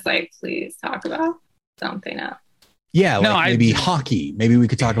we just like, please talk about something else? Yeah, like maybe hockey. Maybe we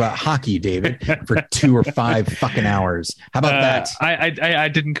could talk about hockey, David, for 2 or 5 fucking hours. How about that? I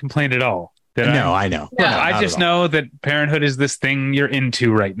didn't complain at all. No, I know. No, I just know that parenthood is this thing you're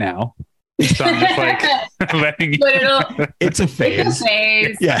into right now. So I'm just like letting you. It's a phase.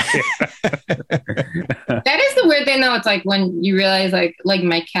 Yeah. That is the weird thing, though. It's like when you realize, like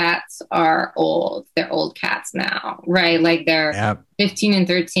my cats are old. They're old cats now, right? Like they're 15 and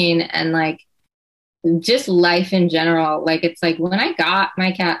 13, and like. Just life in general. Like, it's like when I got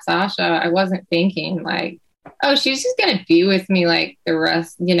my cat Sasha, I wasn't thinking like, oh, she's just going to be with me like the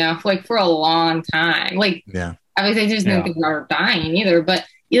rest, you know, like for a long time. Like, obviously I just didn't think about her dying either, but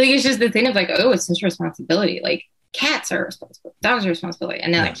like, it's just the thing of like, oh, it's such a responsibility. Like cats are responsible, dogs are responsibility.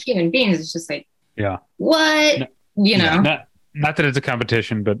 And then like human beings, it's just like, what, you know, not that it's a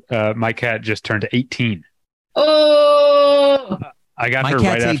competition, but my cat just turned 18. Oh, I got my her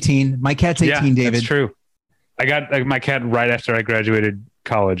cat's right 18. My cat's 18, David. That's true. I got my cat right after I graduated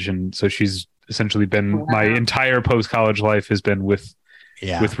college. And so she's essentially been my entire post-college life has been with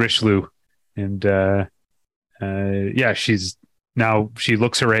Richelieu. And she's now she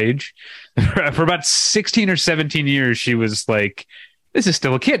looks her age. For about 16 or 17 years, she was like, this is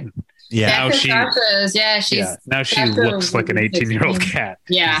still a kitten. Yeah. Now she looks like an 18-year-old cat.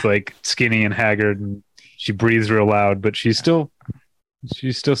 Yeah. She's like skinny and haggard, and she breathes real loud, but she still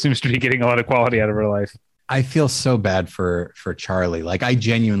seems to be getting a lot of quality out of her life. I feel so bad for Charlie. Like, I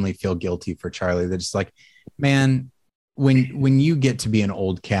genuinely feel guilty for Charlie. They're just like, man, when you get to be an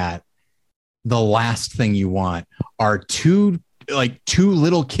old cat, the last thing you want are two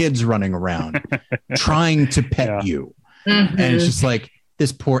little kids running around trying to pet you. Mm-hmm. And it's just like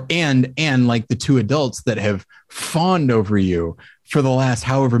this poor, and like the two adults that have fawned over you for the last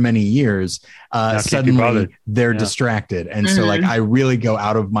however many years, suddenly they're distracted. And so like, I really go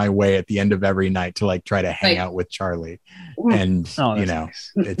out of my way at the end of every night to like try to hang out with Charlie. And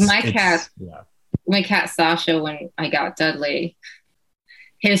nice. My cat Sasha, when I got Dudley,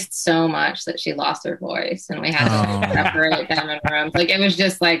 hissed so much that she lost her voice, and we had to separate them in rooms. Like, it was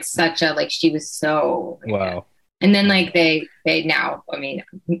just like such a, like, she was so wow. And then like they now, I mean,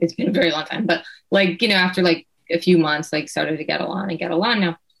 it's been a very long time, but like, after like a few months, like started to get along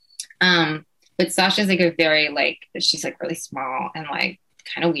now. But Sasha's like a very, like, she's like really small and like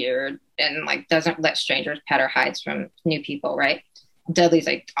kind of weird, and like doesn't let strangers pet or hides from new people, right? Dudley's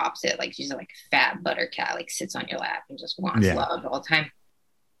like the opposite. Like, she's like a fat butter cat, like sits on your lap and just wants love all the time.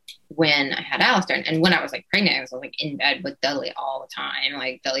 When I had Alistair, and when I was like pregnant, I was like in bed with Dudley all the time,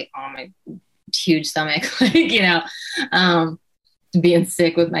 like Dudley on my huge stomach, like, being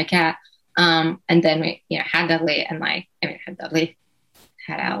sick with my cat. And then we, had Dudley, and like, had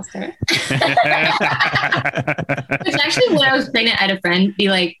Alistair. Which actually, when I was pregnant, I had a friend be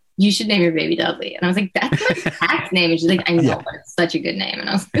like, you should name your baby Dudley. And I was like, that's my cat's name. And she's like, I know, but it's such a good name. And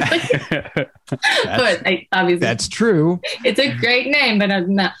I was like, but obviously that's true. It's a great name, but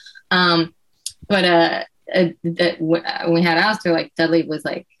I'm not. When we had Alistair, like, Dudley was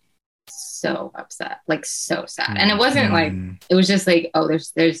like so upset, like so sad. And it wasn't like, it was just like, oh,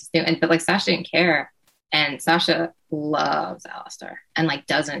 there's but like Sasha didn't care. And Sasha loves Alistair and like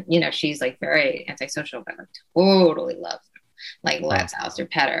doesn't, she's like very antisocial, but like totally loves him. Like, lets Alistair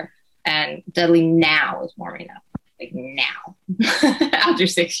pet her. And Dudley now is warming up. Like, now. After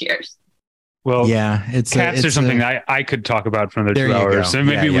 6 years. Well, yeah, cats are something I could talk about for another 2 hours. So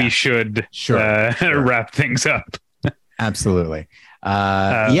maybe we should wrap things up. Absolutely.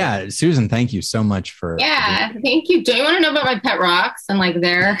 Susan, thank you so much for. Yeah, thank you. Do you want to know about my pet rocks and like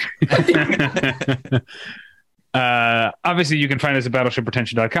their? Obviously, you can find us at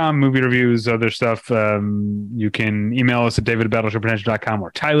battleshippretension.com, movie reviews, other stuff. You can email us at david@battleshippretension.com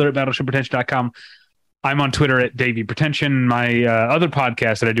or tyler@battleshippretension.com. I'm on Twitter at Davey Pretension. My other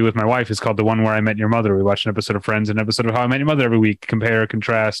podcast that I do with my wife is called The One Where I Met Your Mother. We watch an episode of Friends and an episode of How I Met Your Mother every week, compare,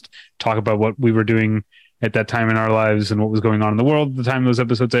 contrast, talk about what we were doing at that time in our lives and what was going on in the world at the time those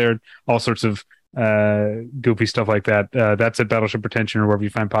episodes aired, all sorts of goofy stuff like that. That's at Battleship Pretension or wherever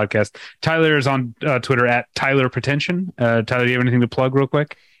you find podcasts. Tyler is on Twitter at Tyler Pretension. Tyler, do you have anything to plug real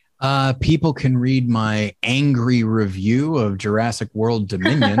quick? People can read my angry review of Jurassic World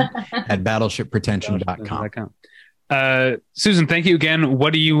Dominion at battleshippretension.com. Susan, thank you again.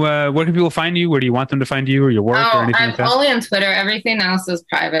 Where can people find you? Where do you want them to find you or your work or anything like that? I'm only on Twitter. Everything else is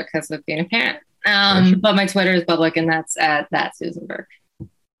private because of being a parent. But my Twitter is public, and that's at that Susan Burke.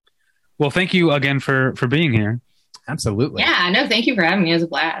 Well, thank you again for being here. Absolutely. Yeah, no, thank you for having me. It was a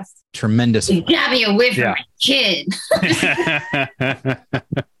blast. Tremendous. You got me away from my kid.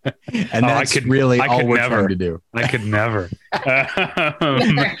 And that's all we're trying to do. I could never.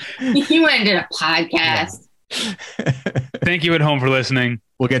 You went and did a podcast. Yeah. Thank you at home for listening.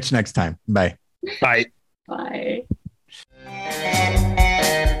 We'll get you next time. Bye. Bye. Bye.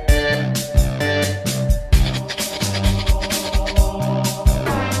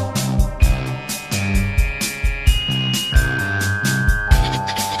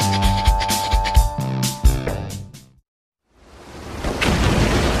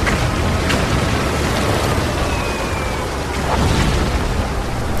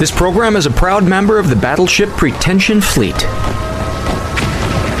 This program is a proud member of the Battleship Pretension Fleet.